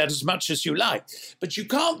can do that as much as you like, but you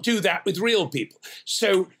can't do that with real people.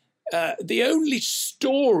 So the only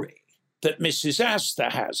story that Mrs. Astor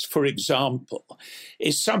has, for example,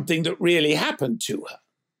 is something that really happened to her.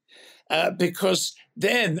 Because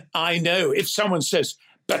then I know if someone says,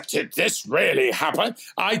 but did this really happen?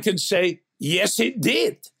 I can say, yes, it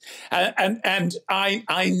did. And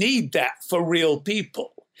I need that for real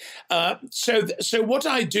people. So what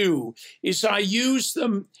I do is I use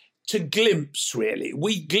them to glimpse, really.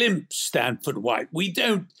 We glimpse Stanford White. We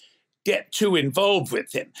don't get too involved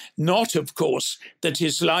with him. Not, of course, that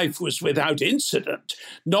his life was without incident,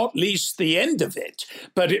 not least the end of it,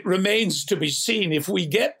 but it remains to be seen if we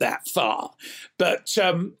get that far. But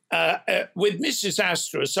with Mrs.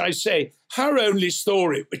 Astor, as I say, her only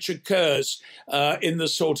story, which occurs in the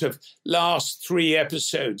sort of last 3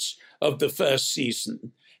 episodes of the first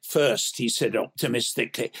season, first, he said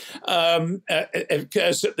optimistically,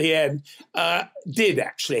 occurs at the end, did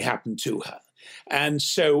actually happen to her. And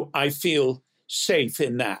so I feel safe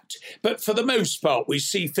in that. But for the most part, we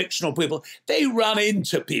see fictional people. They run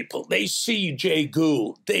into people. They see Jay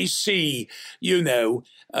Gould. They see, whoever.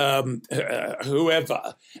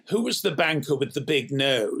 Who was the banker with the big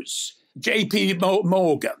nose? J.P.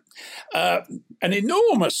 Morgan. An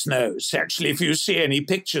enormous nose, actually, if you see any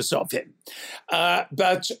pictures of him.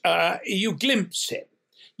 But you glimpse him.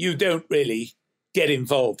 You don't really get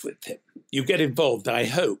involved with him. You get involved, I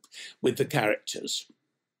hope, with the characters.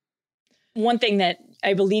 One thing that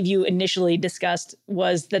I believe you initially discussed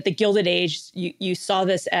was that the Gilded Age, you saw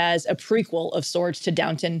this as a prequel of sorts to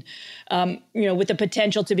Downton, with the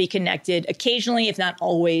potential to be connected occasionally, if not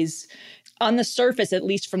always. On the surface, at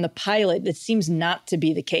least from the pilot, that seems not to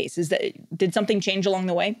be the case. Did something change along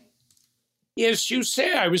the way? Yes, you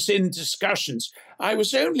say I was in discussions. I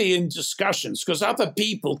was only in discussions because other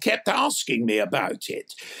people kept asking me about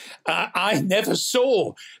it. I never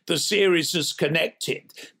saw the series as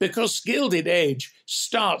connected because Gilded Age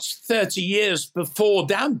starts 30 years before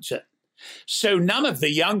Downton. So none of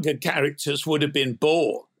the younger characters would have been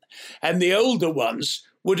born, and the older ones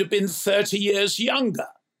would have been 30 years younger.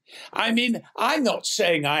 I mean, I'm not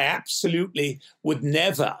saying I absolutely would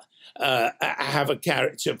never have a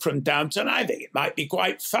character from Downton. I think it might be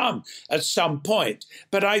quite fun at some point,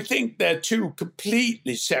 but I think they're two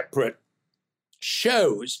completely separate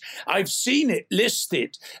shows. I've seen it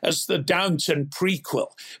listed as the Downton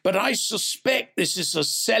prequel, but I suspect this is a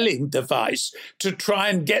selling device to try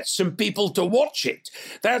and get some people to watch it.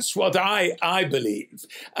 That's what I believe.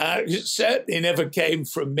 It certainly never came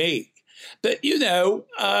from me. But, the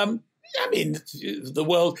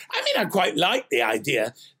world, I quite like the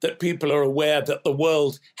idea that people are aware that the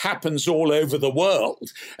world happens all over the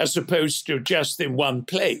world as opposed to just in one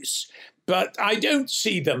place. But I don't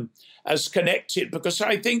see them as connected because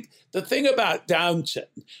I think the thing about Downton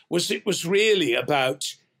was it was really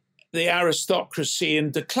about the aristocracy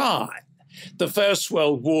in decline. The First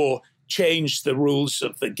World War changed the rules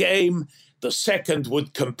of the game. the second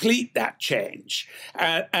would complete that change.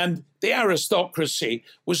 And the aristocracy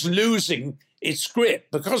was losing its grip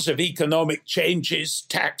because of economic changes,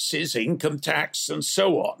 taxes, income tax, and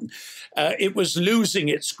so on. It was losing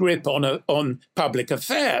its grip on public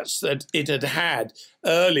affairs that it had had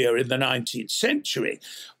earlier in the 19th century,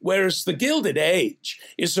 whereas the Gilded Age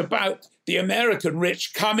is about the American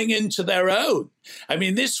rich coming into their own. I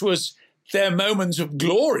mean, this was their moment of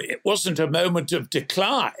glory. It wasn't a moment of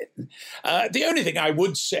decline. The only thing I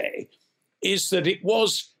would say is that it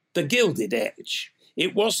was the Gilded Age.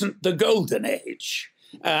 It wasn't the Golden Age.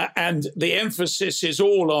 And the emphasis is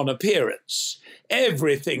all on appearance.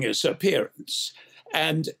 Everything is appearance.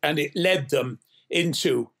 And it led them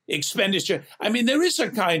into expenditure. I mean, there is a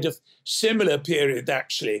kind of similar period,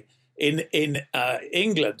 actually, in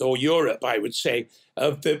England or Europe, I would say,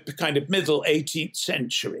 of the kind of middle 18th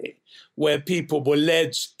century, where people were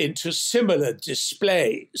led into similar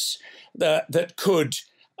displays that could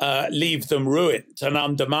leave them ruined and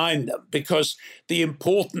undermine them, because the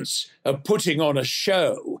importance of putting on a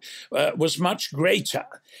show was much greater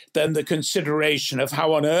than the consideration of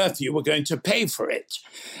how on earth you were going to pay for it.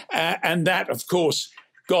 And that, of course,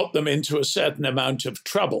 got them into a certain amount of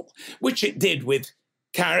trouble, which it did with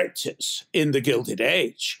characters in the Gilded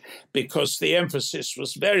Age, because the emphasis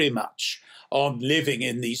was very much on living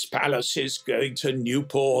in these palaces, going to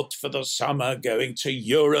Newport for the summer, going to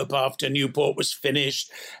Europe after Newport was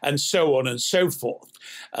finished, and so on and so forth.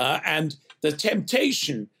 And the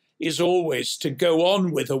temptation is always to go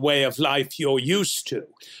on with a way of life you're used to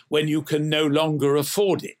when you can no longer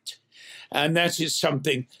afford it. And that is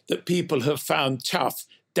something that people have found tough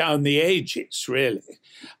down the ages, really.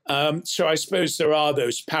 So I suppose there are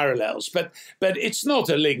those parallels, but it's not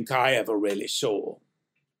a link I ever really saw.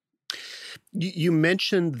 You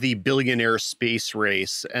mentioned the billionaire space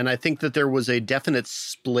race, and I think that there was a definite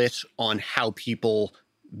split on how people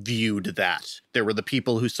viewed that. There were the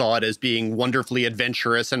people who saw it as being wonderfully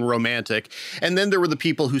adventurous and romantic, and then there were the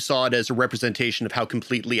people who saw it as a representation of how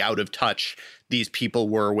completely out of touch these people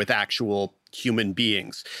were with actual human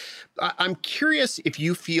beings. I'm curious if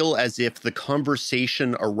you feel as if the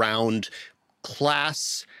conversation around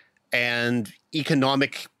class and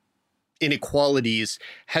economic inequalities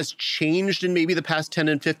has changed in maybe the past 10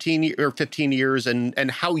 and 15 years,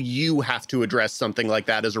 and how you have to address something like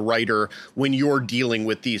that as a writer when you're dealing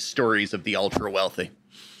with these stories of the ultra wealthy.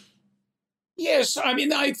 Yes, I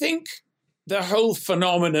mean, I think the whole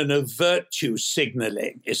phenomenon of virtue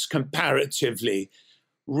signaling is comparatively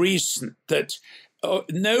recent, that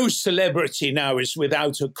no celebrity now is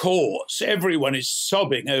without a cause. Everyone is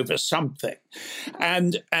sobbing over something.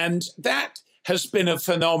 And that has been a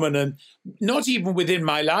phenomenon, not even within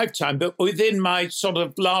my lifetime, but within my sort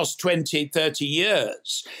of last 20, 30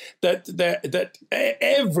 years, that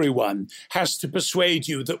everyone has to persuade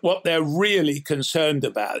you that what they're really concerned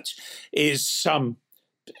about is some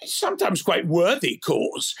sometimes quite worthy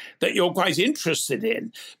cause that you're quite interested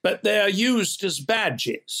in, but they're used as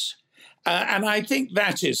badges. And I think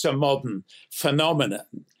that is a modern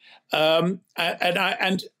phenomenon.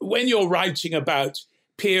 And when you're writing about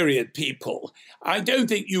period people, I don't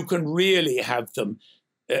think you can really have them,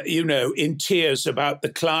 in tears about the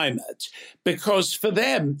climate, because for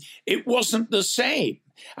them, it wasn't the same.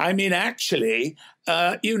 I mean, actually,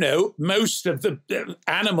 most of the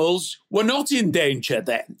animals were not in danger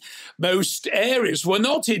then. Most areas were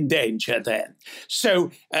not in danger then.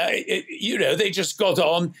 So, they just got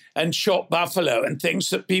on and shot buffalo and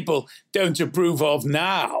things that people don't approve of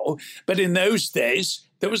now. But in those days,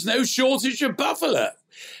 there was no shortage of buffalo.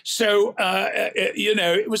 So,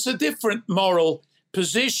 it was a different moral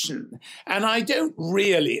position. And I don't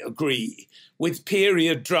really agree with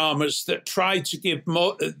period dramas that try to give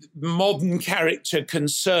modern character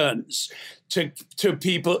concerns to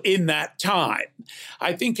people in that time.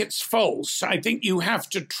 I think it's false. I think you have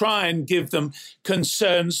to try and give them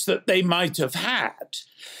concerns that they might have had.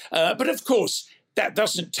 But of course, that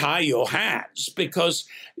doesn't tie your hands because,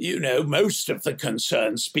 most of the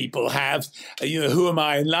concerns people have, who am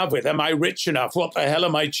I in love with? Am I rich enough? What the hell are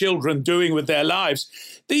my children doing with their lives?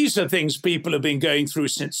 These are things people have been going through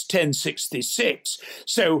since 1066.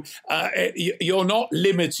 So you're not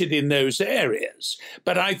limited in those areas.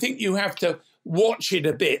 But I think you have to watch it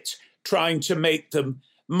a bit, trying to make them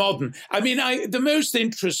modern. I mean, the most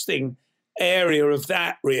interesting area of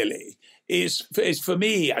that really is for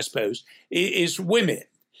me, I suppose, is women,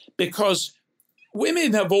 because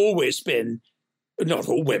women have always been, not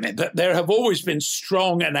all women, but there have always been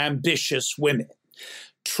strong and ambitious women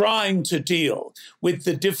trying to deal with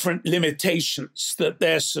the different limitations that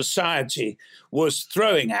their society was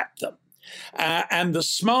throwing at them. And the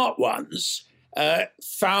smart ones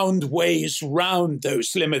found ways round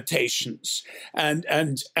those limitations and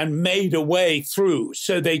made a way through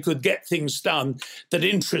so they could get things done that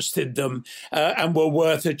interested them and were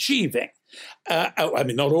worth achieving. I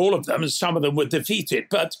mean, not all of them, and some of them were defeated,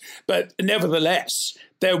 but nevertheless,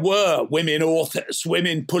 there were women authors,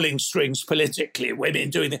 women pulling strings politically,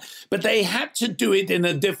 women doing it, but they had to do it in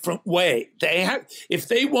a different way. If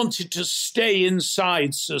they wanted to stay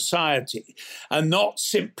inside society and not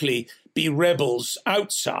simply be rebels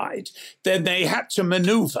outside, then they had to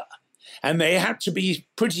maneuver. And they had to be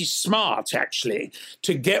pretty smart, actually,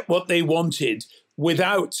 to get what they wanted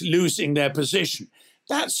without losing their position.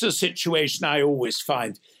 That's a situation I always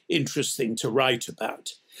find interesting to write about.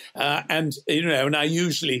 And I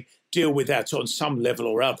usually deal with that on some level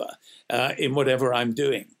or other in whatever I'm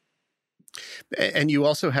doing. And you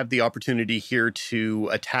also have the opportunity here to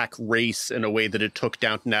attack race in a way that it took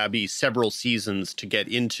Downton Abbey several seasons to get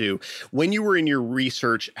into. When you were in your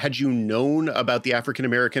research, had you known about the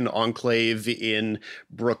African-American enclave in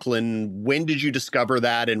Brooklyn? When did you discover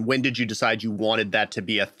that? And when did you decide you wanted that to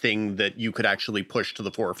be a thing that you could actually push to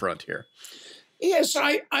the forefront here? Yes,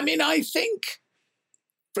 I think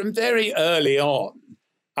from very early on,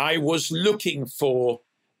 I was looking for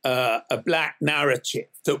a Black narrative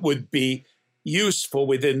that would be useful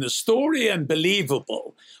within the story and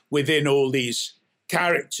believable within all these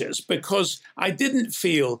characters, because I didn't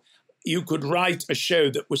feel you could write a show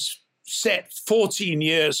that was set 14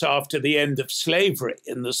 years after the end of slavery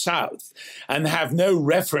in the South and have no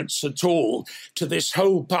reference at all to this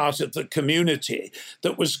whole part of the community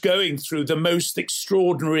that was going through the most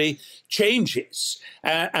extraordinary changes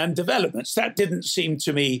and developments. That didn't seem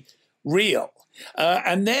to me real.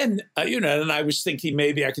 And then, and I was thinking,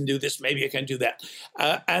 maybe I can do this, maybe I can do that.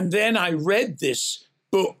 And then I read this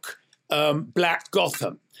book, Black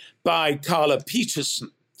Gotham, by Carla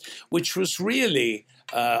Peterson, which was really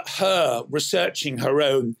her researching her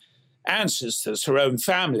own ancestors, her own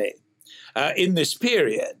family in this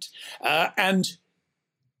period. And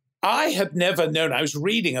I had never known, I was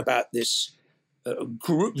reading about this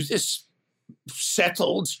group, this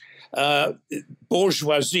settled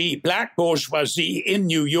bourgeoisie, Black bourgeoisie in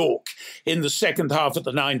New York in the second half of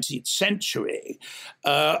the 19th century,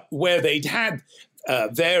 where they'd had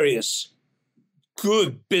various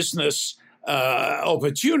good business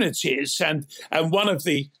opportunities. And one of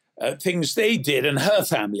the things they did, and her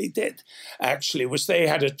family did, actually, was they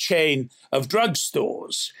had a chain of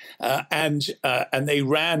drugstores and they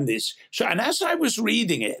ran this. And as I was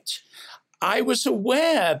reading it, I was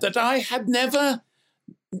aware that I had never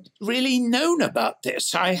really known about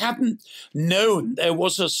this. I hadn't known there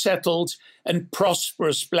was a settled and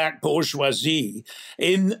prosperous Black bourgeoisie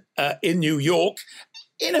in New York,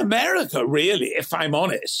 in America, really, if I'm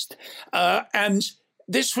honest. And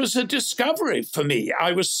this was a discovery for me.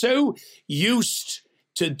 I was so used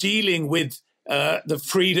to dealing with the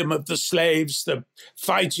freedom of the slaves, the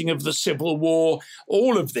fighting of the Civil War,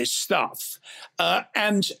 all of this stuff.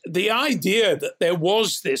 And the idea that there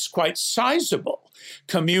was this quite sizable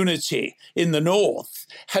community in the North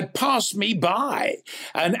had passed me by.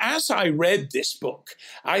 And as I read this book,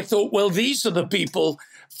 I thought, well, these are the people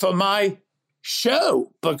for my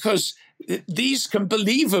show, because these can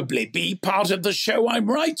believably be part of the show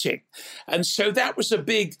I'm writing. And so that was a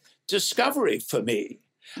big discovery for me.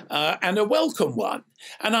 And a welcome one.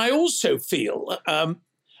 And I also feel, I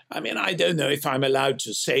don't know if I'm allowed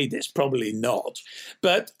to say this, probably not,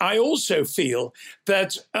 but I also feel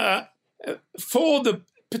that for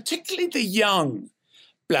particularly the young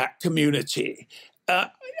Black community,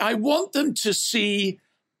 I want them to see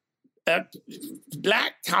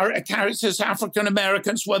Black characters, African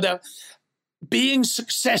Americans, whether being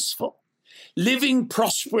successful, living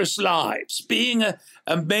prosperous lives, being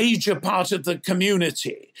a major part of the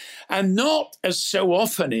community, and not, as so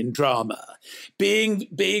often in drama,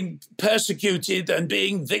 being persecuted and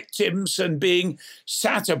being victims and being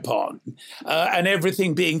sat upon and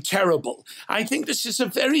everything being terrible. I think this is a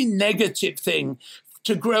very negative thing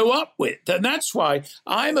to grow up with. And that's why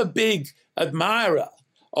I'm a big admirer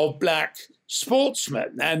of Black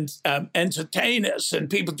sportsmen and entertainers and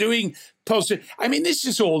people doing positive. This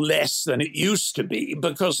is all less than it used to be,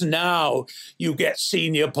 because now you get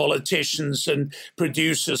senior politicians and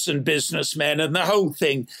producers and businessmen, and the whole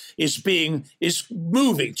thing is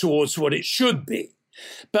moving towards what it should be.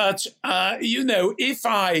 But, if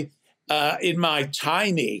I, in my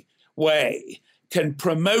tiny way, can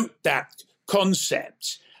promote that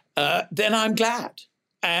concept, then I'm glad.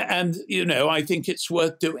 And I think it's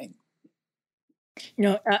worth doing.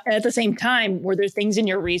 At the same time, were there things in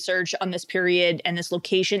your research on this period and this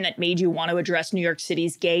location that made you want to address New York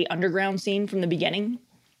City's gay underground scene from the beginning?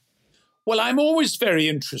 Well, I'm always very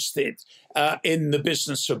interested in the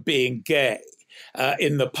business of being gay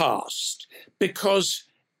in the past, because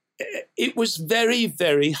it was very,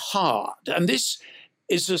 very hard. And this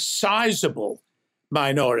is a sizable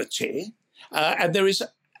minority, and there is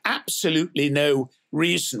absolutely no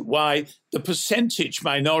reason why the percentage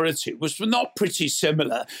minority was not pretty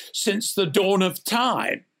similar since the dawn of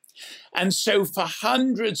time. And so for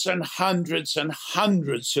hundreds and hundreds and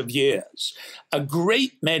hundreds of years, a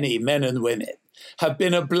great many men and women have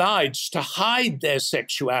been obliged to hide their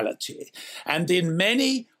sexuality, and in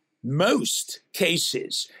most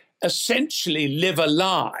cases, essentially live a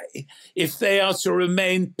lie if they are to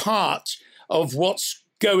remain part of what's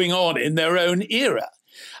going on in their own era.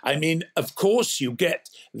 I mean, of course, you get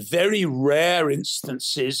very rare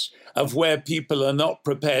instances of where people are not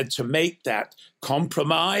prepared to make that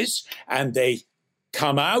compromise, and they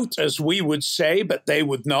come out, as we would say, but they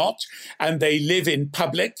would not, and they live in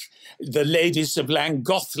public, the ladies of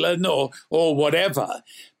Llangollen or whatever.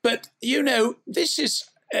 But, this is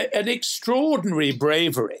an extraordinary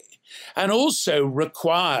bravery, and also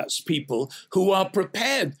requires people who are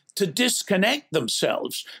prepared to disconnect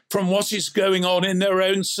themselves from what is going on in their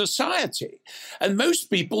own society. And most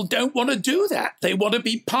people don't want to do that. They want to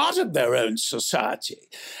be part of their own society,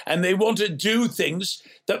 and they want to do things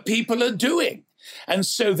that people are doing. And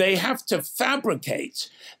so they have to fabricate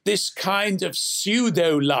this kind of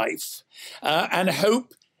pseudo life and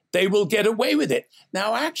hope they will get away with it.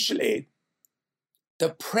 Now, actually, the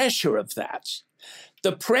pressure of that,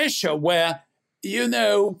 the pressure where,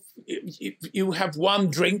 you have one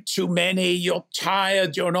drink too many, you're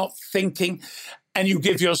tired, you're not thinking, and you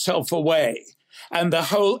give yourself away, and the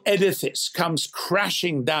whole edifice comes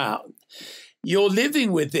crashing down. You're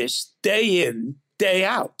living with this day in, day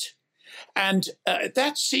out. And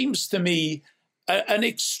that seems to me an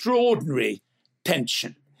extraordinary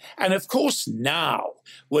tension. And of course, now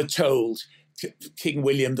we're told King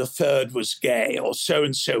William III was gay, or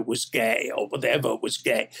so-and-so was gay, or whatever was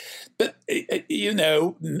gay. But,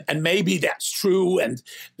 and maybe that's true, and,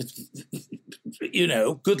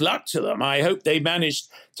 good luck to them. I hope they managed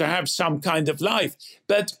to have some kind of life.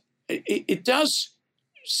 But it does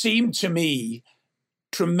seem to me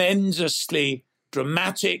tremendously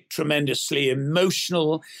dramatic, tremendously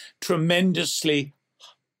emotional, tremendously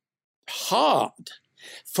hard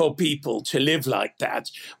for people to live like that,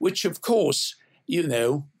 which, of course,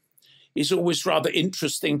 is always rather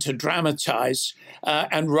interesting to dramatize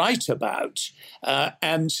and write about,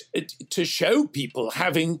 and to show people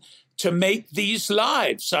having to make these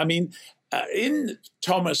lives. I mean, in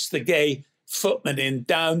Thomas the Gay Footman in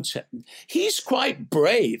Downton, he's quite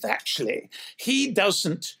brave, actually. He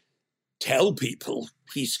doesn't tell people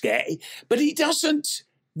he's gay, but he doesn't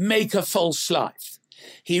make a false life.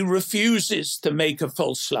 He refuses to make a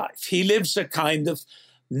false life. He lives a kind of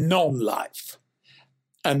non-life.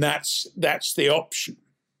 And that's the option.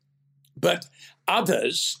 But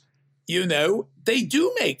others, they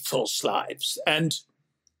do make false lives, and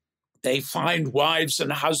they find wives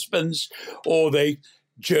and husbands, or they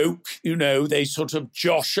joke, they sort of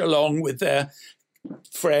josh along with their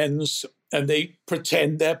friends, and they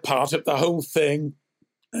pretend they're part of the whole thing.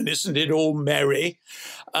 And isn't it all merry?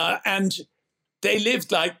 And they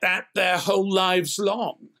lived like that their whole lives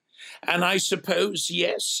long. And I suppose,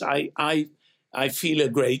 yes, I feel a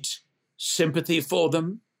great sympathy for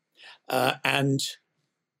them. And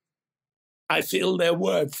I feel they're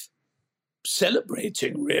worth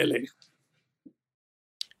celebrating, really.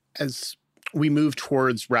 As we move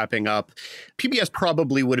towards wrapping up, PBS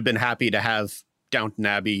probably would have been happy to have Downton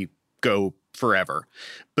Abbey go forever.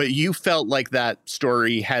 But you felt like that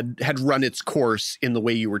story had run its course in the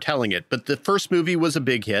way you were telling it. But the first movie was a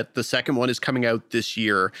big hit. The second one is coming out this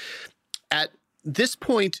year. At this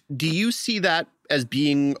point, do you see that as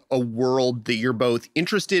being a world that you're both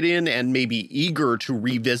interested in and maybe eager to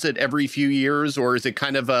revisit every few years? Or is it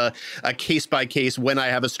kind of a case by case, when I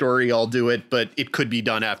have a story, I'll do it, but it could be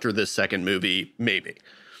done after this second movie, maybe?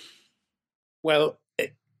 Well,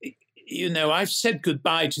 I've said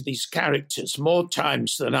goodbye to these characters more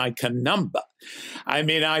times than I can number. I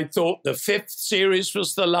mean, I thought the 5th series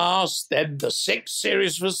was the last, then the 6th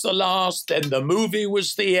series was the last, then the movie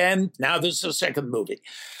was the end. Now there's a second movie.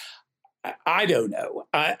 I don't know.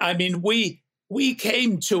 I mean, we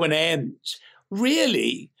came to an end,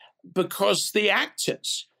 really, because the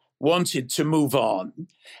actors wanted to move on.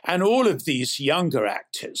 And all of these younger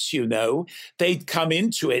actors, they'd come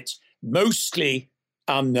into it mostly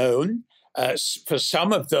unknown, For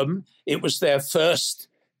some of them, it was their first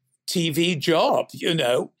TV job,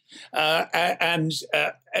 and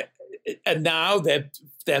now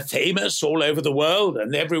they're famous all over the world,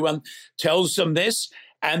 and everyone tells them this,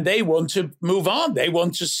 and they want to move on. They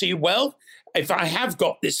want to see, well, if I have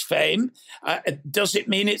got this fame, does it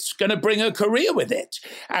mean it's going to bring a career with it?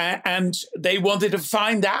 And they wanted to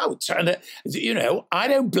find out. And, I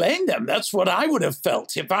don't blame them. That's what I would have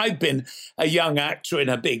felt if I'd been a young actor in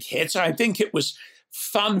a big hit. I think it was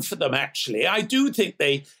fun for them, actually. I do think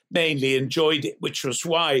they mainly enjoyed it, which was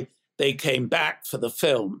why they came back for the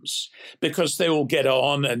films, because they all get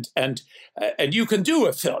on and you can do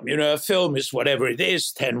a film. A film is whatever it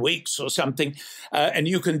is, 10 weeks or something, and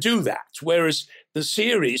you can do that. Whereas the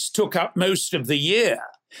series took up most of the year.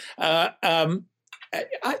 I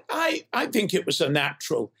think it was a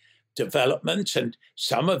natural development, and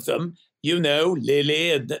some of them,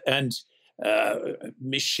 Lily and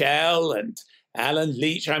Michelle and Alan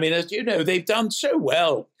Leach. I mean, they've done so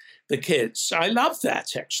well. The kids. I love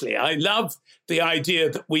that, actually. I love the idea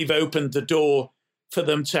that we've opened the door for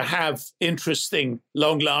them to have interesting,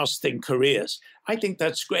 long-lasting careers. I think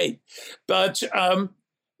that's great. But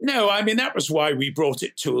no, I mean, that was why we brought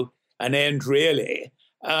it to an end, really.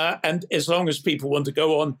 And as long as people want to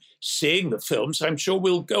go on seeing the films, I'm sure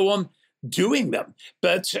we'll go on doing them.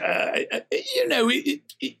 But, in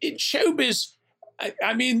showbiz,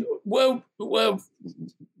 I mean, well,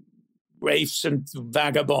 wraiths and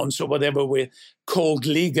vagabonds or whatever we're called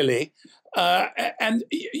legally. And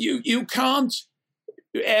you can't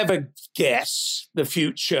ever guess the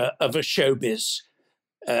future of a showbiz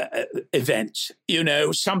event.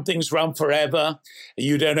 Some things run forever.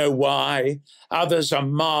 You don't know why. Others are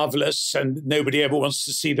marvelous and nobody ever wants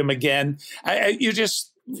to see them again. You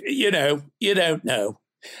just, you don't know.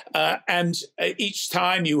 And each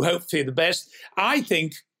time you hope for the best. I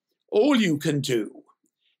think all you can do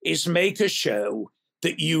is make a show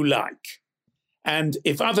that you like. And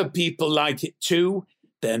if other people like it too,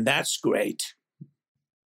 then that's great.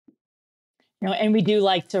 And we do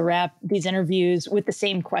like to wrap these interviews with the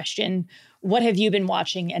same question. What have you been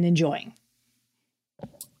watching and enjoying?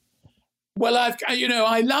 Well,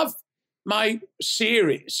 I love my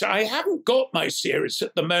series. I haven't got my series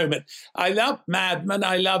at the moment. I love Mad Men.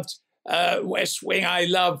 I loved West Wing. I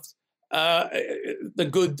loved The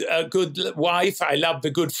Good Wife. I love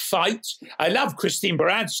The Good Fight. I love Christine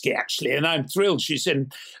Baranski, actually, and I'm thrilled she's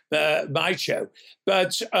in my show.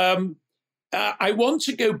 But I want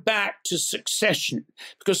to go back to Succession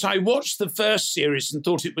because I watched the first series and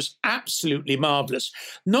thought it was absolutely marvelous,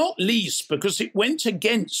 not least because it went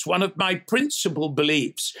against one of my principal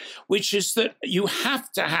beliefs, which is that you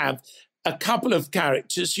have to have a couple of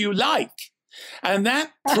characters you like. And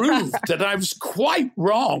that proved that I was quite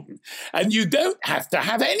wrong. And you don't have to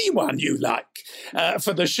have anyone you like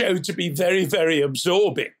for the show to be very, very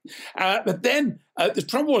absorbing. But then the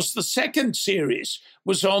trouble was the second series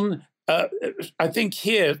was on, I think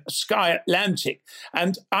here, Sky Atlantic,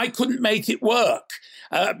 and I couldn't make it work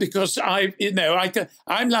because I'm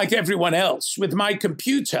like everyone else with my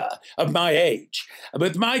computer of my age.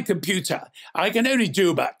 With my computer, I can only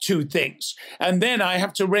do about two things, and then I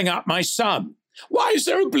have to ring up my son. Why is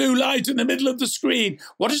there a blue light in the middle of the screen?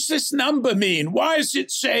 What does this number mean? Why is it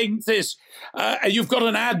saying this? You've got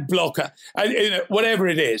an ad blocker. Whatever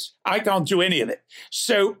it is, I can't do any of it.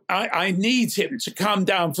 So I need him to come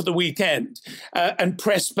down for the weekend and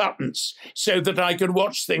press buttons so that I can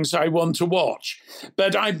watch things I want to watch.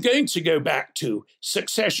 But I'm going to go back to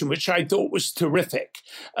Succession, which I thought was terrific.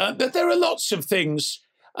 But there are lots of things.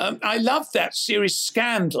 I love that series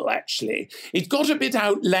Scandal, actually. It got a bit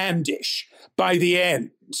outlandish by the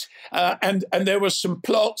end. And there were some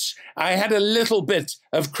plots I had a little bit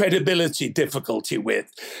of credibility difficulty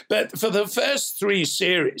with. But for the first three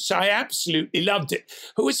series, I absolutely loved it.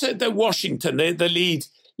 Who was the Washington, the lead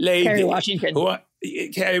lady? Kerry Washington.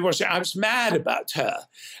 Kerry Washington. I was mad about her.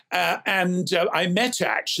 And I met her,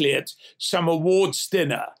 actually, at some awards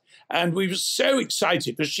dinner. And we were so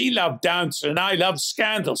excited because she loved Downton and I loved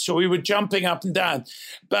Scandal. So we were jumping up and down.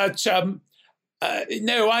 But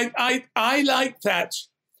no, I like that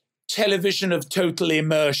television of total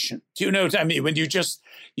immersion. Do you know what I mean? When you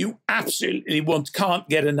absolutely can't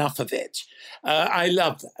get enough of it. I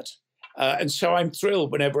love that. And so I'm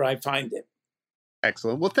thrilled whenever I find it.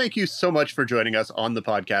 Excellent. Well, thank you so much for joining us on the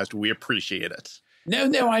podcast. We appreciate it.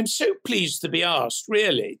 No, I'm so pleased to be asked,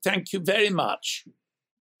 really. Thank you very much.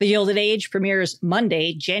 The Gilded Age premieres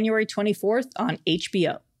Monday, January 24th on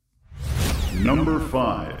HBO. Number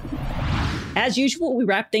 5. As usual, we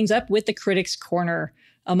wrap things up with the Critics' Corner.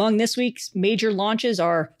 Among this week's major launches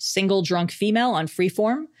are Single Drunk Female on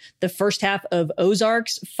Freeform, the first half of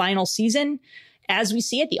Ozark's final season, As We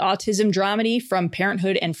See It, the autism dramedy from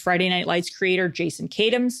Parenthood and Friday Night Lights creator Jason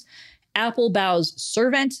Katims, Applebaugh's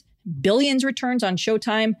Servant, Billions returns on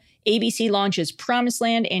Showtime, ABC launches Promised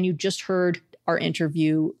Land, and you just heard our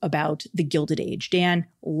interview about the Gilded Age. Dan,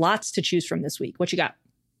 lots to choose from this week. What you got?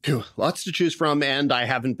 Lots to choose from, and I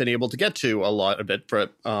haven't been able to get to a lot of it.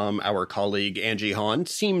 But our colleague Angie Hahn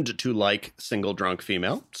seemed to like Single Drunk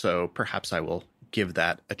Female, so perhaps I will give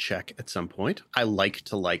that a check at some point. I like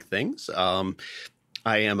to like things. I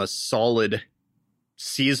am a solid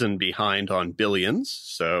season behind on Billions,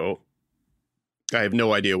 so I have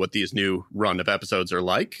no idea what these new run of episodes are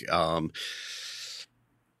like.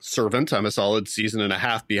 Servant, I'm a solid season and a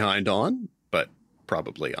half behind on, but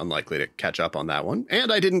probably unlikely to catch up on that one.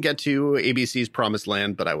 And I didn't get to ABC's Promised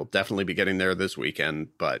Land, but I will definitely be getting there this weekend,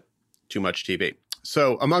 but too much TV.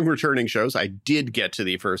 So among returning shows, I did get to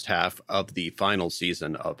the first half of the final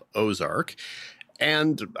season of Ozark.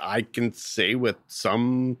 And I can say with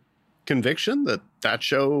some conviction that that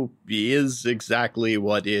show is exactly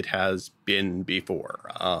what it has been before.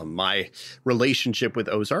 My relationship with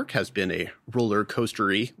Ozark has been a roller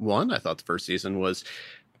coastery one. I thought the first season was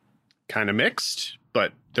kind of mixed,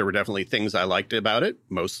 but there were definitely things I liked about it,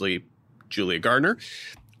 mostly Julia Gardner.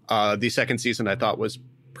 The second season I thought was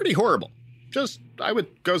pretty horrible. Just, I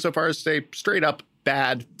would go so far as to say straight up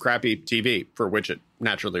bad, crappy TV, for which it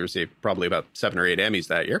naturally received probably about 7 or 8 Emmys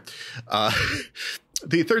that year.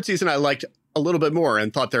 The third season I liked a little bit more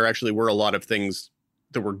and thought there actually were a lot of things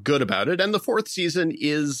that were good about it. And the fourth season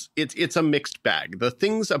it's a mixed bag. The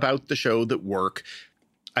things about the show that work,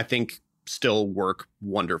 I think, still work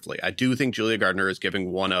wonderfully. I do think Julia Gardner is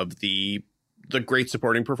giving one of the great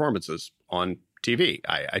supporting performances on TV.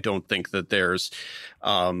 I don't think that there's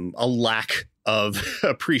a lack of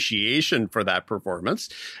appreciation for that performance.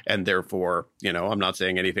 And therefore, I'm not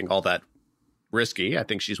saying anything all that risky. I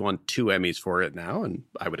think she's won 2 Emmys for it now, and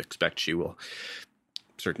I would expect she will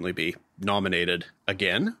certainly be nominated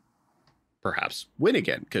again, perhaps win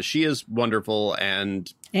again, because she is wonderful.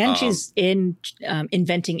 And she's in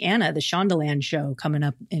Inventing Anna, the Shondaland show coming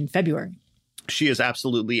up in February. She is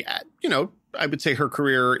absolutely, I would say her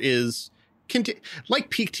career is like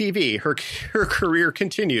peak TV. Her career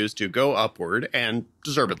continues to go upward, and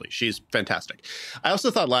deservedly. She's fantastic. I also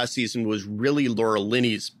thought last season was really Laura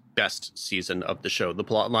Linney's best season of the show. The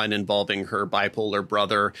plotline involving her bipolar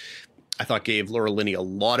brother, I thought, gave Laura Linney a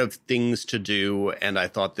lot of things to do, and I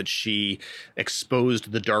thought that she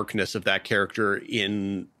exposed the darkness of that character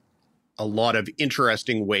in a lot of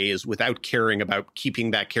interesting ways without caring about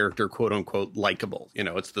keeping that character quote unquote likable.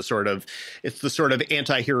 It's the sort of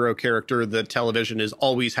anti-hero character that television is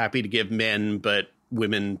always happy to give men, but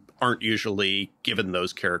women aren't usually given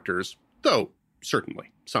those characters, though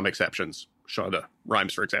certainly some exceptions. Shonda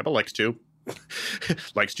Rhimes, for example, likes to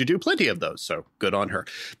do plenty of those, so good on her.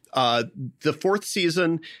 The fourth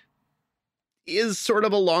season is sort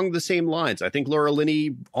of along the same lines. I think Laura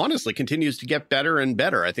Linney honestly continues to get better and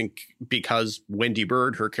better. I think because Wendy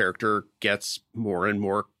Bird, her character, gets more and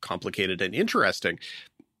more complicated and interesting.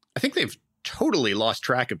 I think they've totally lost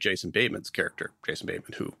track of Jason Bateman's character. Jason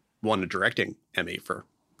Bateman, who won a directing Emmy for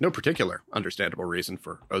no particular understandable reason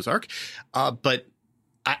for Ozark. But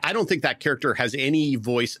I don't think that character has any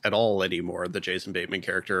voice at all anymore, the Jason Bateman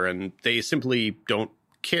character, and they simply don't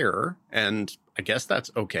care. And I guess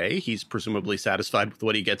that's okay. He's presumably satisfied with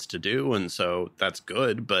what he gets to do, and so that's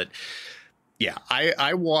good. But yeah,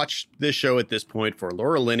 I watched this show at this point for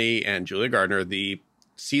Laura Linney and Julia Gardner. The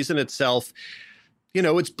season itself,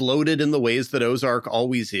 it's bloated in the ways that Ozark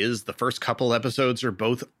always is. The first couple episodes are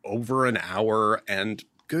both over an hour, and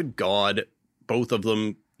good God, both of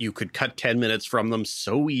them, you could cut 10 minutes from them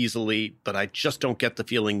so easily, but I just don't get the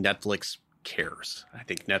feeling Netflix cares. I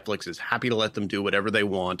think Netflix is happy to let them do whatever they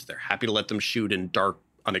want. They're happy to let them shoot in dark,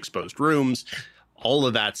 unexposed rooms, all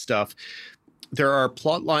of that stuff. There are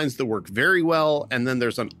plot lines that work very well, and then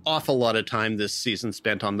there's an awful lot of time this season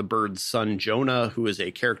spent on the bird's son, Jonah, who is a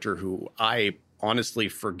character who I honestly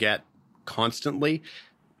forget constantly.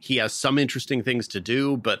 He has some interesting things to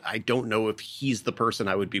do, but I don't know if he's the person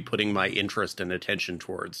I would be putting my interest and attention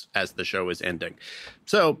towards as the show is ending.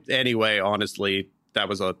 So anyway, honestly, that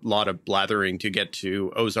was a lot of blathering to get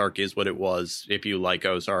to. Ozark is what it was. If you like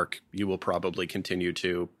Ozark, you will probably continue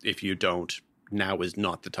to. If you don't, now is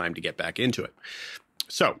not the time to get back into it.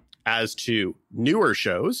 So as to newer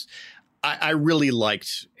shows, I really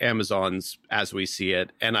liked Amazon's As We See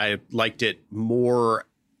It, and I liked it more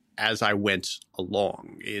as I went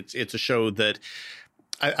along. It's a show that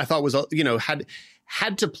I thought was,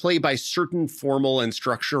 had to play by certain formal and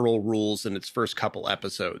structural rules in its first couple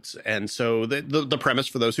episodes. And so the premise,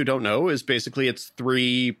 for those who don't know, is basically it's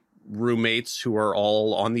 3 roommates who are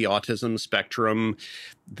all on the autism spectrum.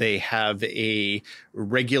 They have a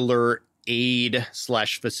regular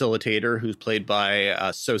aide/facilitator who's played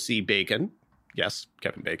by Sosie Bacon. Yes,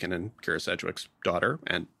 Kevin Bacon and Kira Sedgwick's daughter.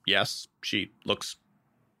 And yes, she looks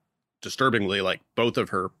disturbingly like both of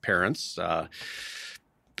her parents,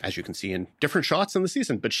 as you can see in different shots in the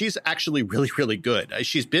season. But she's actually really, really good.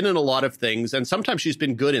 She's been in a lot of things, and sometimes she's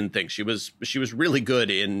been good in things. She was really good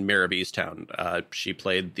in Mare of Easttown. She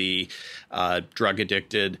played the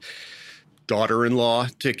drug-addicted daughter-in-law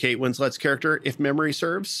to Kate Winslet's character, if memory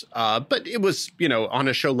serves. But it was, on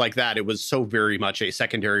a show like that, it was so very much a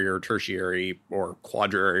secondary or tertiary or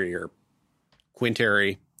quadrary or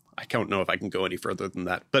quintary. I don't know if I can go any further than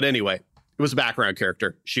that. But anyway, it was a background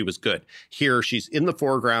character. She was good. Here, she's in the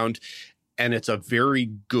foreground, and it's a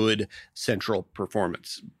very good central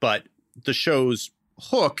performance. But the show's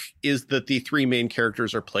hook is that the 3 main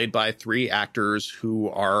characters are played by 3 actors who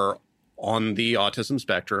are on the autism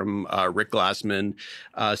spectrum, Rick Glassman,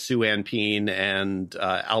 Sue Ann Peen, and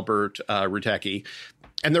Albert Rutecki.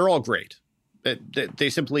 And they're all great.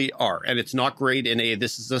 They simply are. And it's not great in a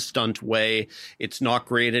this is a stunt way. It's not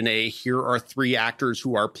great in a here are 3 actors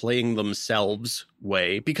who are playing themselves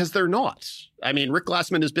way, because they're not. I mean, Rick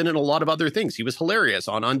Glassman has been in a lot of other things. He was hilarious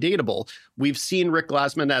on Undateable. We've seen Rick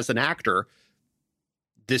Glassman as an actor.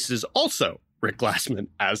 This is also Rick Glassman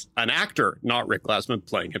as an actor, not Rick Glassman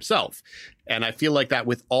playing himself. And I feel like that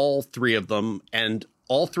with all 3 of them, and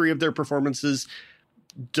all 3 of their performances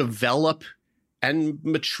develop and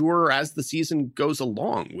mature as the season goes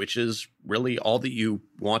along, which is really all that you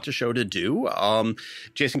want a show to do.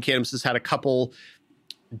 Jason Katims has had a couple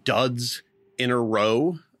duds in a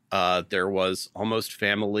row. There was Almost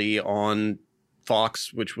Family on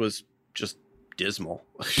Fox, which was just dismal.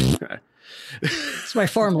 It's my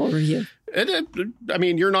formal review. I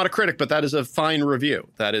mean, you're not a critic, but that is a fine review.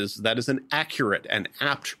 That is an accurate and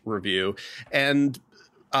apt review. And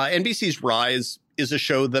NBC's Rise is a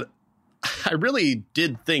show that I really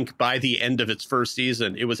did think by the end of its first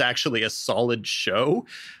season, it was actually a solid show.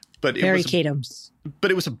 But it was Katims.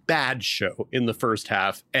 But it was a bad show in the first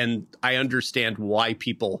half. And I understand why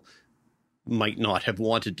people might not have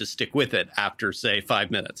wanted to stick with it after, say,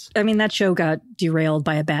 5 minutes. I mean, that show got derailed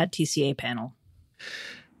by a bad TCA panel.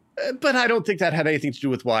 But I don't think that had anything to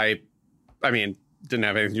do with why, didn't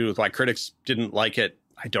have anything to do with why critics didn't like it.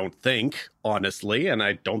 I don't think, honestly, and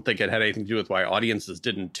I don't think it had anything to do with why audiences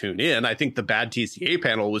didn't tune in. I think the bad TCA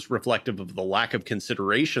panel was reflective of the lack of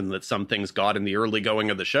consideration that some things got in the early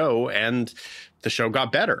going of the show, and the show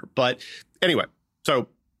got better. But anyway, so,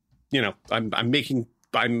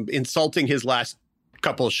 I'm insulting his last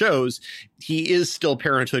couple of shows. He is still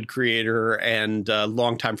Parenthood creator and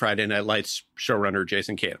longtime Friday Night Lights showrunner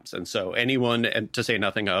Jason Katims. And so anyone, and to say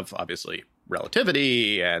nothing of, obviously,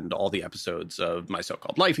 Relativity and all the episodes of My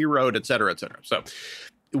So-Called Life he wrote, et cetera, et cetera. So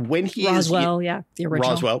when he Roswell, the original.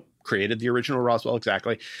 Roswell created the original Roswell,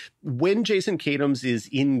 exactly. When Jason Katims is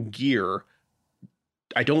in gear,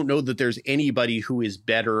 I don't know that there's anybody who is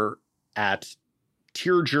better at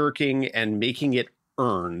tear-jerking and making it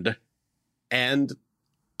earned. And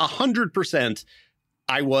 100%,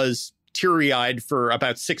 I was teary-eyed for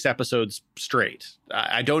about 6 episodes straight.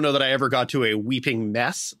 I don't know that I ever got to a weeping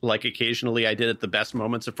mess like occasionally I did at the best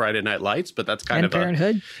moments of Friday Night Lights, but that's kind of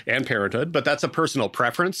Parenthood. And Parenthood, but that's a personal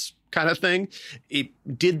preference kind of thing.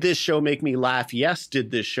 Did this show make me laugh? Yes.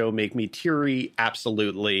 Did this show make me teary?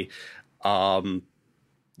 Absolutely.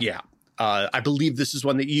 Yeah. I believe this is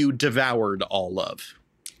one that you devoured all of.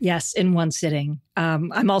 Yes, in one sitting.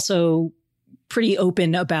 I'm also pretty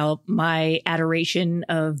open about my adoration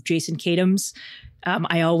of Jason Katims.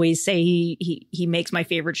 I always say he makes my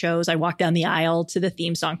favorite shows. I walk down the aisle to the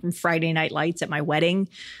theme song from Friday Night Lights at my wedding.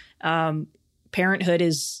 Parenthood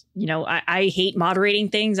is, I hate moderating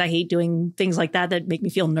things. I hate doing things like that make me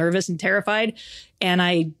feel nervous and terrified. And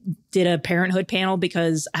I did a Parenthood panel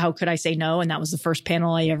because how could I say no? And that was the first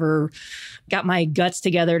panel I ever got my guts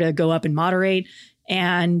together to go up and moderate.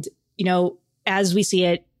 And, as we see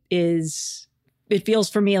it feels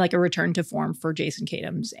for me like a return to form for Jason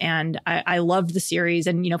Katims. And I loved the series.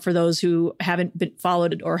 And, for those who haven't been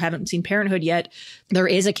followed or haven't seen Parenthood yet, there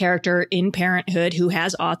is a character in Parenthood who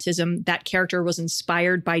has autism. That character was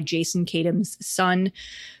inspired by Jason Katims' son,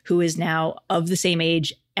 who is now of the same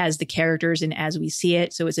age as the characters in As We See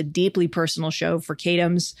It. So it's a deeply personal show for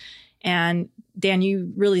Katims. And Dan,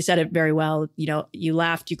 you really said it very well. You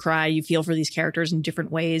laughed, you cry, you feel for these characters in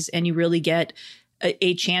different ways, and you really get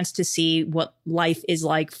a chance to see what life is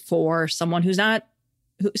like for someone who's not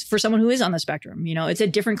for someone who is on the spectrum. It's a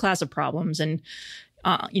different class of problems. And,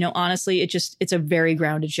 honestly, it's a very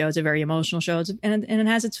grounded show. It's a very emotional show. And it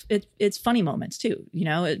has its funny moments too,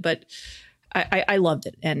 but I loved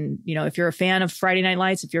it. And, if you're a fan of Friday Night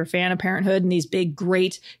Lights, if you're a fan of Parenthood and these big,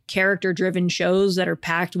 great character driven shows that are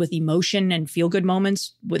packed with emotion and feel good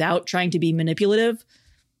moments without trying to be manipulative,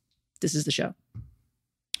 this is the show.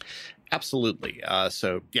 Absolutely.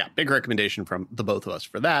 So yeah, big recommendation from the both of us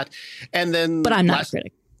for that. And then, but I'm not a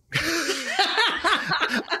critic.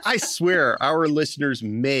 I swear our listeners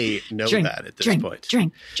may know that at this point.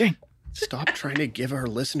 Drink. Stop trying to give our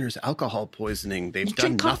listeners alcohol poisoning. They've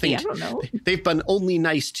done coffee, nothing. I don't know. They've been only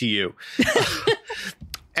nice to you.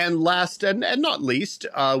 And last and not least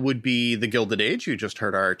would be The Gilded Age. You just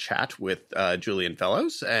heard our chat with Julian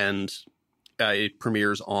Fellows, and it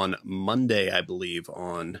premieres on Monday, I believe,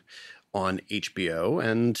 on HBO.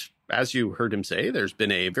 And as you heard him say, there's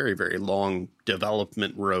been a very, very long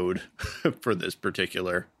development road for this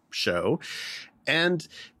particular show. And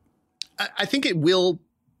I think it will,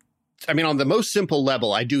 on the most simple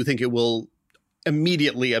level, I do think it will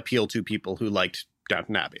immediately appeal to people who liked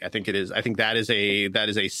Downton Abbey. I think that is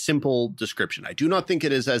a simple description. I do not think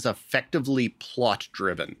it is as effectively plot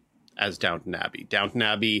driven as Downton Abbey. Downton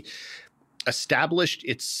Abbey established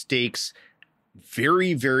its stakes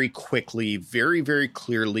very, very quickly, very, very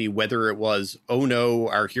clearly, whether it was, oh no,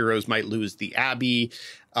 our heroes might lose the Abbey,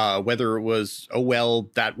 whether it was, oh well,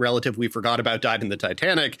 that relative we forgot about died in the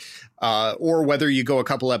Titanic, or whether you go a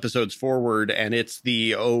couple episodes forward and it's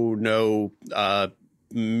the, oh no,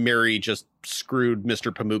 Mary just screwed Mr.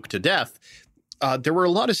 Pamuk to death. There were a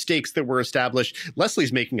lot of stakes that were established.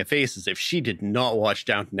 Leslie's making a face as if she did not watch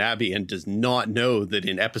Downton Abbey and does not know that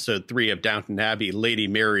in episode 3 of Downton Abbey, Lady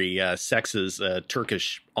Mary sexes a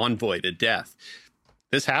Turkish envoy to death.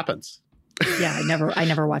 This happens. Yeah, I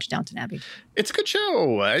never watched Downton Abbey. It's a good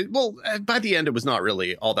show. By the end, it was not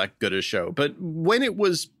really all that good a show. But when it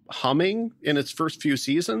was humming in its first few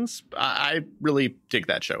seasons, I really dig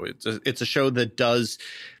that show. It's a show that does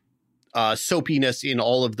soapiness in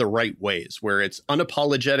all of the right ways, where it's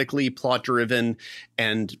unapologetically plot driven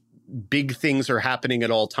and big things are happening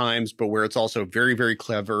at all times, but where it's also very, very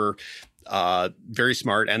clever, very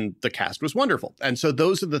smart, and the cast was wonderful. And so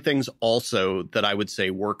those are the things also that I would say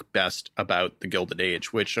work best about The Gilded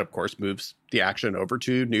Age, which of course moves the action over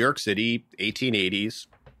to New York City, 1880s,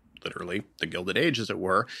 literally the Gilded Age, as it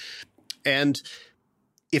were. And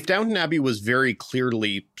if Downton Abbey was very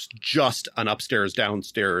clearly just an upstairs,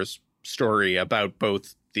 downstairs story about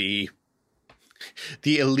both the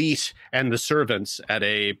elite and the servants at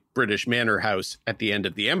a British manor house at the end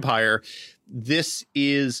of the empire, this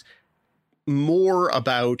is more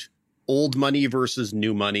about old money versus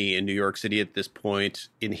new money in New York City at this point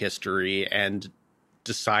in history, and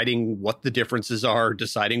deciding what the differences are,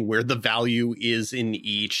 deciding where the value is in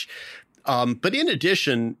each. But in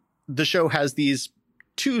addition, the show has these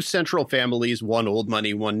two central families, one old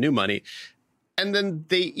money, one new money. And then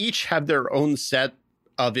they each have their own set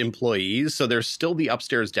of employees. So there's still the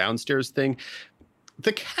upstairs, downstairs thing.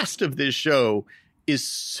 The cast of this show is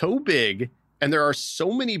so big, and there are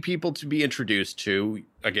so many people to be introduced to.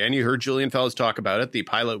 Again, you heard Julian Fellows talk about it. The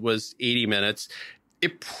pilot was 80 minutes.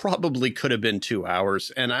 It probably could have been 2 hours.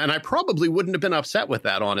 And I probably wouldn't have been upset with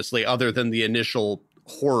that, honestly, other than the initial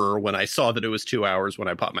horror when I saw that it was 2 hours when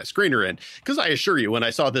I popped my screener in. Because I assure you, when I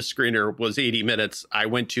saw this screener was 80 minutes, I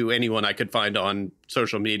went to anyone I could find on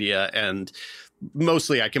social media, and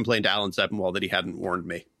mostly I complained to Alan Sepinwall that he hadn't warned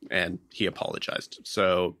me, and he apologized.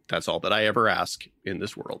 So that's all that I ever ask in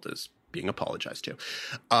this world, is being apologized to.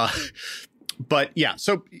 But yeah,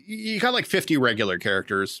 so you got like 50 regular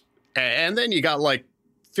characters, and then you got like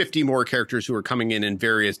 50 more characters who are coming in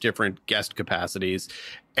various different guest capacities.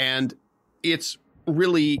 And it's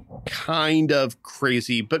really kind of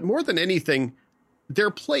crazy, but more than anything,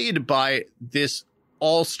 they're played by this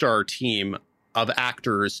all-star team of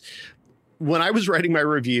actors. When I was writing my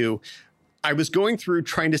review, I was going through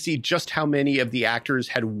trying to see just how many of the actors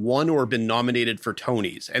had won or been nominated for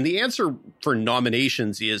Tonys. And the answer for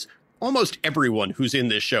nominations is almost everyone who's in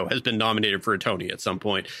this show has been nominated for a Tony at some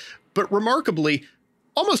point. But remarkably,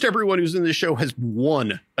 almost everyone who's in this show has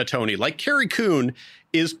won a Tony. Like Carrie Coon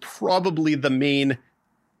is probably the main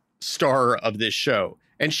star of this show,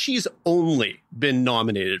 and she's only been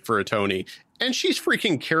nominated for a Tony, and she's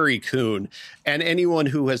freaking Carrie Coon. And anyone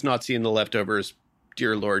who has not seen The Leftovers,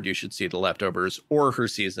 dear Lord, you should see The Leftovers or her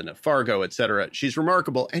season of Fargo, etc. She's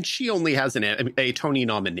remarkable, and she only has a Tony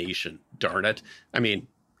nomination, darn it. I mean,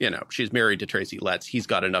 she's married to Tracy Letts. He's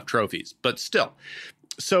got enough trophies, but still.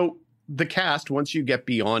 So the cast, once you get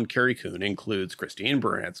beyond Carrie Coon, includes Christine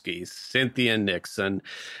Baranski, Cynthia Nixon,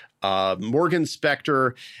 Morgan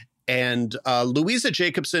Spector, and Louisa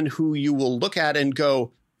Jacobson, who you will look at and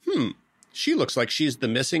go, she looks like she's the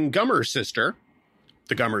missing Gummer sister.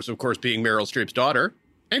 The Gummers, of course, being Meryl Streep's daughter.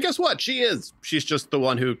 And guess what? She is. She's just the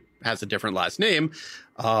one who has a different last name.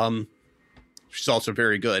 She's also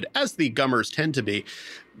very good, as the Gummers tend to be.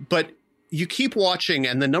 But you keep watching,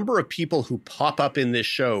 and the number of people who pop up in this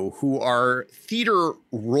show who are theater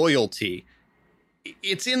royalty,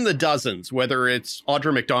 it's in the dozens, whether it's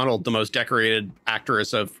Audra McDonald, the most decorated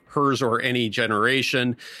actress of hers or any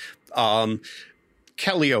generation,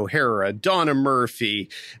 Kelly O'Hara, Donna Murphy,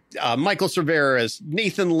 Michael Cerveris,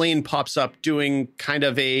 Nathan Lane pops up doing kind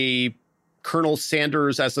of a Colonel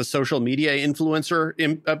Sanders as a social media influencer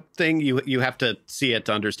thing. You have to see it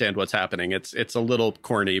to understand what's happening. It's a little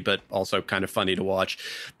corny, but also kind of funny to watch.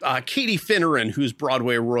 Katie Finneran, who's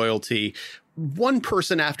Broadway royalty. One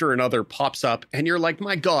person after another pops up, and you're like,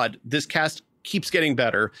 my God, this cast keeps getting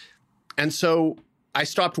better. And so I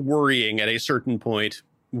stopped worrying at a certain point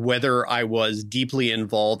whether I was deeply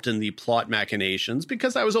involved in the plot machinations,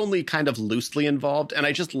 because I was only kind of loosely involved, and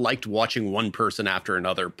I just liked watching one person after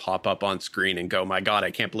another pop up on screen and go, my God,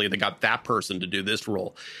 I can't believe they got that person to do this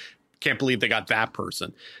role. Can't believe they got that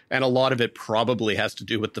person. And a lot of it probably has to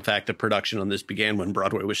do with the fact that production on this began when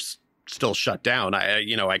Broadway was still shut down.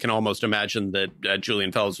 I can almost imagine that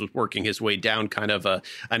Julian Fellows was working his way down kind of an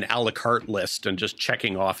a la carte list and just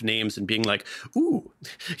checking off names and being like, ooh,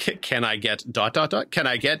 can I get ... Can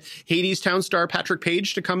I get Hadestown star Patrick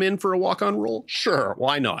Page to come in for a walk-on role? Sure,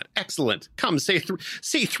 why not? Excellent. Come, say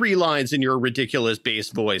 3 lines in your ridiculous bass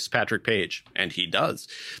voice, Patrick Page. And he does.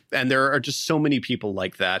 And there are just so many people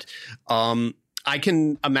like that. I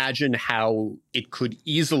can imagine how it could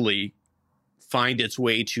easily find its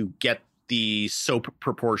way to get the soap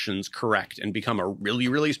proportions correct and become a really,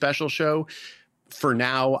 really special show. For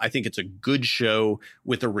now, I think it's a good show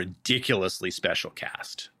with a ridiculously special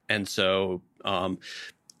cast. And so,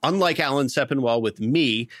 unlike Alan Sepinwall with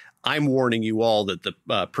me, I'm warning you all that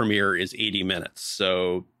the premiere is 80 minutes.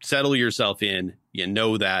 So settle yourself in. You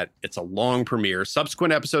know that it's a long premiere.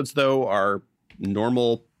 Subsequent episodes, though, are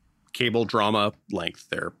normal cable drama length.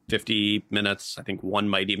 They're 50 minutes. I think one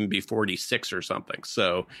might even be 46 or something.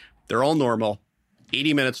 So they're all normal.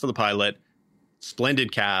 80 minutes for the pilot.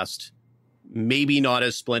 Splendid cast. Maybe not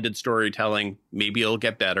as splendid storytelling. Maybe it'll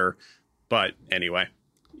get better. But anyway,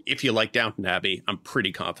 if you like Downton Abbey, I'm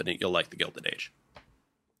pretty confident you'll like The Gilded Age.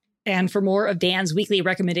 And for more of Dan's weekly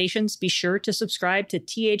recommendations, be sure to subscribe to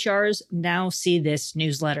THR's Now See This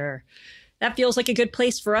newsletter. That feels like a good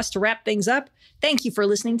place for us to wrap things up. Thank you for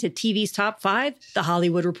listening to TV's Top 5, the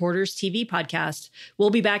Hollywood Reporters TV podcast. We'll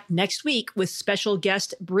be back next week with special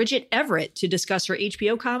guest Bridget Everett to discuss her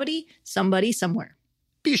HBO comedy, Somebody Somewhere.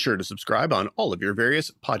 Be sure to subscribe on all of your various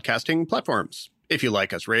podcasting platforms. If you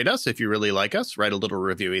like us, rate us. If you really like us, write a little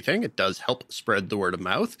reviewy thing. It does help spread the word of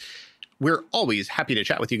mouth. We're always happy to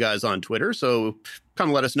chat with you guys on Twitter, so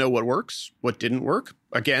come let us know what works, what didn't work.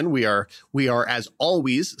 Again, we are as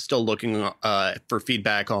always still looking for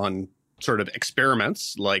feedback on sort of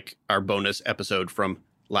experiments like our bonus episode from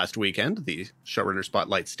last weekend, the Showrunner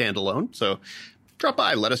Spotlight standalone. So drop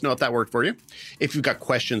by, let us know if that worked for you. If you've got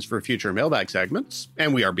questions for future mailbag segments,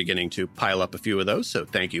 and we are beginning to pile up a few of those, so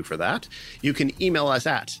thank you for that. You can email us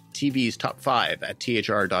at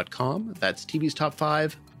tvstop5@thr.com. That's TV's Top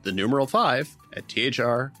 5, the numeral 5 at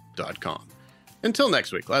thr.com. Until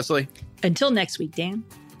next week, Leslie. Until next week, Dan.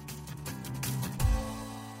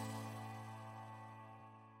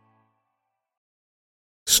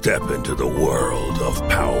 Step into the world of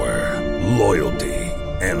power, loyalty,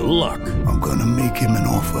 and luck. I'm gonna make him an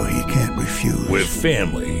offer he can't refuse. With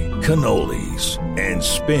family, cannolis, and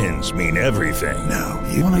spins mean everything. Now,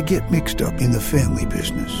 you wanna get mixed up in the family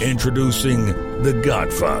business. Introducing The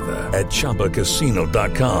Godfather at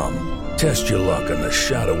ChumbaCasino.com. Test your luck in the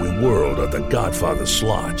shadowy world of The Godfather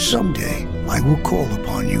slot. Someday, I will call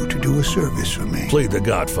upon you to do a service for me. Play The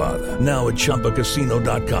Godfather, now at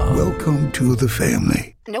ChumbaCasino.com. Welcome to the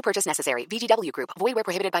family. No purchase necessary. VGW Group. Void where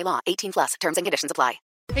prohibited by law. 18+. Terms and conditions apply.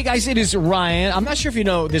 Hey guys, it is Ryan. I'm not sure if you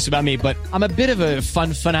know this about me, but I'm a bit of a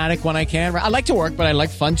fun fanatic when I can. I like to work, but I like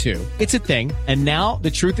fun too. It's a thing. And now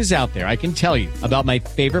the truth is out there. I can tell you about my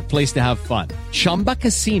favorite place to have fun. Chumba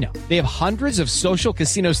Casino. They have hundreds of social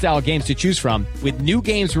casino style games to choose from with new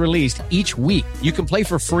games released each week. You can play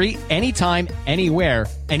for free anytime, anywhere.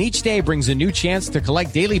 And each day brings a new chance to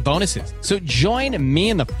collect daily bonuses. So join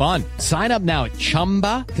me in the fun. Sign up now at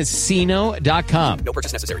ChumbaCasino.com. No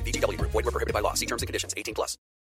purchase necessary. VGW Group. Void where prohibited by law. See terms and conditions. 18+.